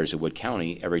taxpayers of Wood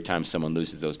County every time someone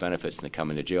loses those benefits and they come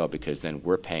into jail, because then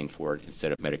we're paying for it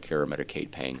instead of Medicare or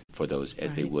Medicaid paying for those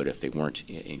as they would if they weren't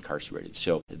incarcerated.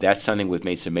 So that's something we've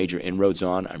made some major inroads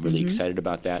on. I'm really excited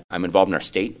about that. I'm involved in our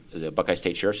state, the Buckeye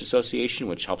State Sheriff's Association,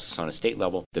 which helps us on a state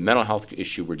level. The mental health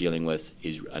issue we're dealing with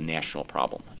is a national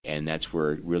problem, and that's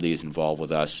where it really is involved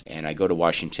with us. And I go to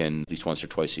Washington at least once or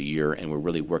twice a year, and we're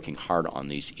really working hard on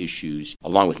these issues,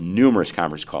 along with numerous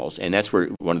conference calls. And that's where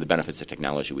one of the benefits of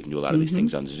technology, we can do a lot of these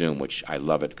things on Zoom, which I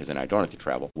love it because then I don't have to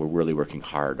travel. We're really working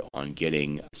hard on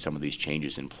getting some of these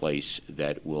changes in place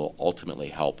that will ultimately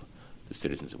help the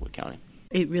citizens of Wood County.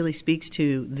 It really speaks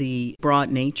to the broad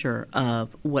nature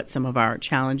of what some of our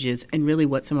challenges and really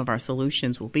what some of our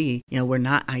solutions will be. You know, we're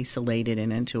not isolated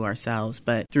and into ourselves,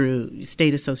 but through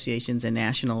state associations and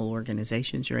national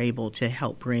organizations, you're able to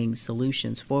help bring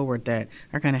solutions forward that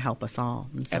are going to help us all.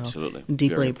 And so Absolutely. I'm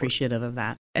deeply appreciative of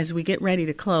that. As we get ready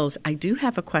to close, I do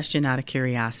have a question out of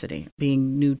curiosity,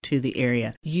 being new to the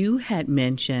area. You had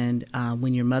mentioned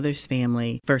when your mother's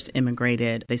family first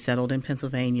immigrated, they settled in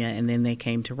Pennsylvania, and then they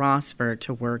came to Rossford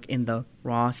to work in the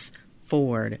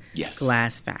Rossford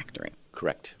glass factory.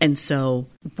 Correct. And so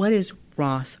what is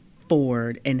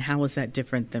Rossford, and how is that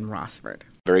different than Rossford?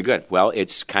 Very good. Well,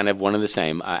 it's kind of one and the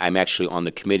same. I'm actually on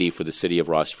the committee for the city of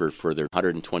Rossford for their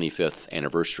 125th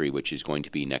anniversary, which is going to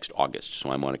be next August.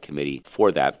 So I'm on a committee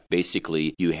for that.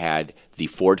 Basically, you had the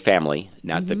Ford family,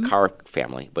 not the car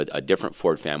family, but a different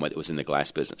Ford family that was in the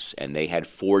glass business. And they had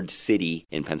Ford City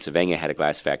in Pennsylvania, had a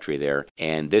glass factory there.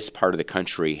 And this part of the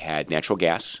country had natural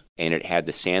gas, and it had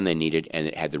the sand they needed, and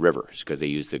it had the rivers because they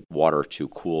used the water to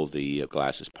cool the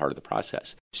glass as part of the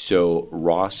process. So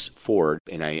Rossford,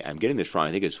 and I'm getting this wrong,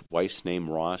 I think his wife's name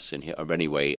Ross, but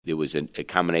anyway, it was a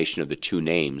combination of the two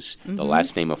names, the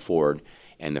last name of Ford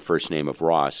and the first name of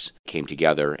Ross came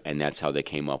together, and that's how they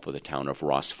came up with the town of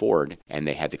Rossford. And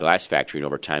they had the glass factory, and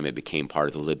over time it became part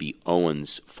of the Libby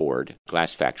Owens Ford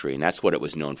glass factory. And that's what it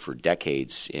was known for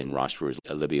decades in Rossford,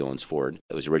 Libby Owens Ford.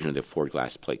 It was originally the Ford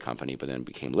Glass Plate Company, but then it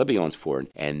became Libby Owens Ford.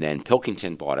 And then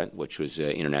Pilkington bought it, which was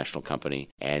an international company,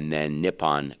 and then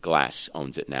Nippon Glass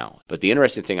owns it now. But the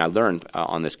interesting thing I learned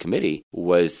on this committee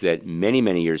was that many,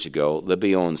 many years ago,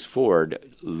 Libby Owens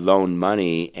Ford loaned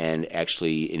money and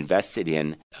actually invested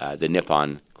in the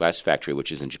Nippon Glass Factory,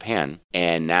 which is in Japan,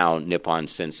 and now Nippon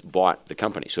since bought the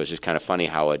company. So it's just kind of funny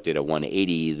how it did a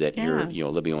 180 that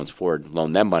Libby Owens Ford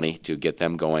loaned them money to get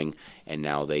them going, and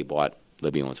now they bought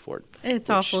Libby Owens Ford. It's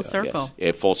all full circle.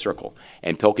 Yes, full circle.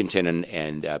 And Pilkington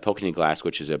and Pilkington Glass,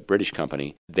 which is a British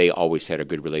company, they always had a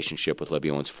good relationship with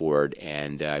Libby Owens Ford,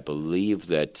 and I believe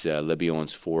that Libby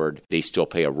Owens Ford, they still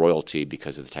pay a royalty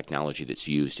because of the technology that's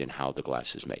used in how the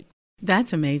glass is made.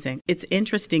 That's amazing. It's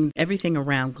interesting, everything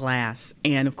around glass.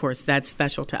 And of course, that's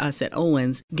special to us at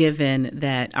Owens, given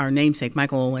that our namesake,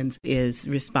 Michael Owens, is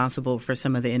responsible for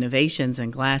some of the innovations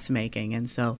in glass making. And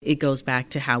so it goes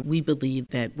back to how we believe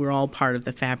that we're all part of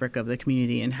the fabric of the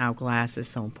community and how glass is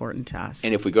so important to us.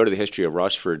 And if we go to the history of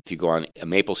Rossford, if you go on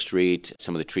Maple Street,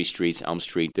 some of the tree streets, Elm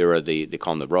Street, there are they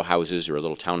call them the row houses or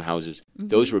little townhouses.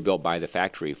 Those were built by the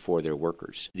factory for their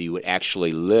workers. You would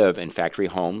actually live in factory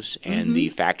homes, and the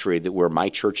factory that where my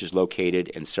church is located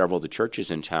and several of the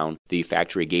churches in town, the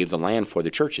factory gave the land for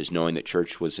the churches, knowing that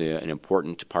church was an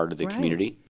important part of the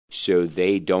community. So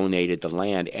they donated the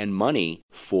land and money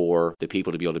for the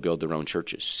people to be able to build their own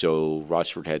churches. So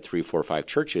Rossford had 3, 4, 5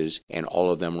 churches, and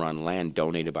all of them were on land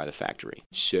donated by the factory.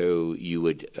 So you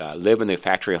would live in the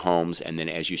factory homes, and then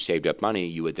as you saved up money,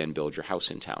 you would then build your house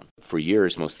in town. For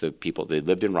years, most of the people, they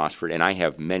lived in Rossford, and I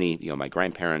have many, my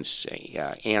grandparents,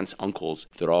 aunts, uncles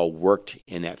that all worked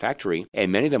in that factory, and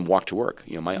many of them walked to work.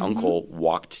 My uncle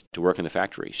walked to work in the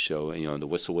factory. So, the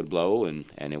whistle would blow,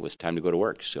 and it was time to go to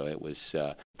work. So it was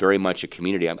very much a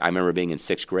community. I remember being in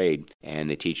 6th grade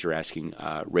and the teacher asking,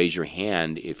 raise your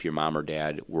hand if your mom or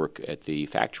dad work at the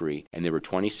factory. And there were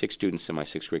 26 students in my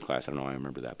 6th grade class. I don't know why I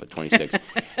remember that, but 26.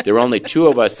 There were only 2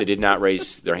 of us that did not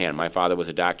raise their hand. My father was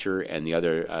a doctor, and the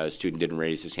other student didn't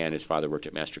raise his hand. His father worked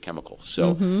at Master Chemical.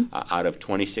 So out of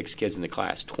 26 kids in the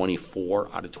class, 24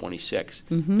 out of 26,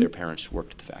 their parents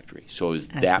worked at the factory. So it was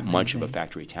that much of a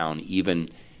factory town, even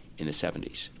in the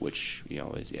 70s, which,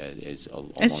 is a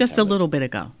It's just a little bit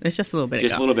ago. It's just a little bit ago.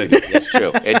 Just a little bit ago. That's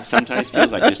true. It sometimes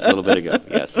feels like just a little bit ago.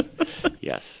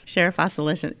 Yes. Sheriff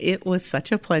Wasylyshyn, it was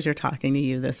such a pleasure talking to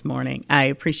you this morning. I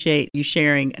appreciate you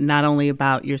sharing not only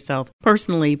about yourself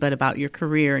personally, but about your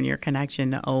career and your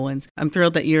connection to Owens. I'm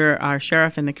thrilled that you're our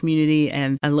sheriff in the community,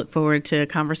 and I look forward to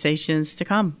conversations to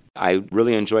come. I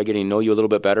really enjoy getting to know you a little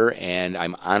bit better, and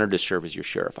I'm honored to serve as your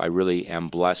sheriff. I really am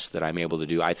blessed that I'm able to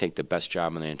do, I think, the best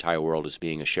job in the entire world is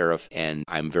being a sheriff, and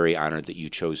I'm very honored that you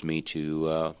chose me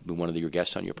to be one of your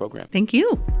guests on your program. Thank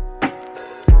you.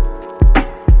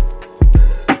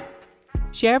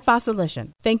 Sheriff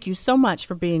Wasylyshyn, thank you so much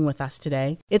for being with us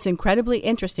today. It's incredibly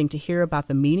interesting to hear about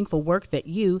the meaningful work that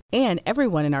you and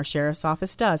everyone in our sheriff's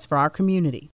office does for our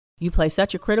community. You play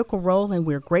such a critical role, and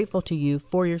we're grateful to you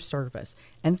for your service.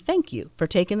 And thank you for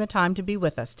taking the time to be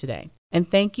with us today. And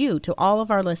thank you to all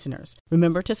of our listeners.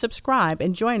 Remember to subscribe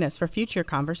and join us for future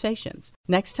conversations.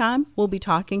 Next time, we'll be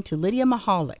talking to Lydia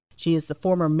Mahalik. She is the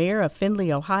former mayor of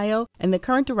Findlay, Ohio, and the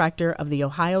current director of the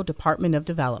Ohio Department of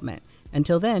Development.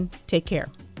 Until then, take care.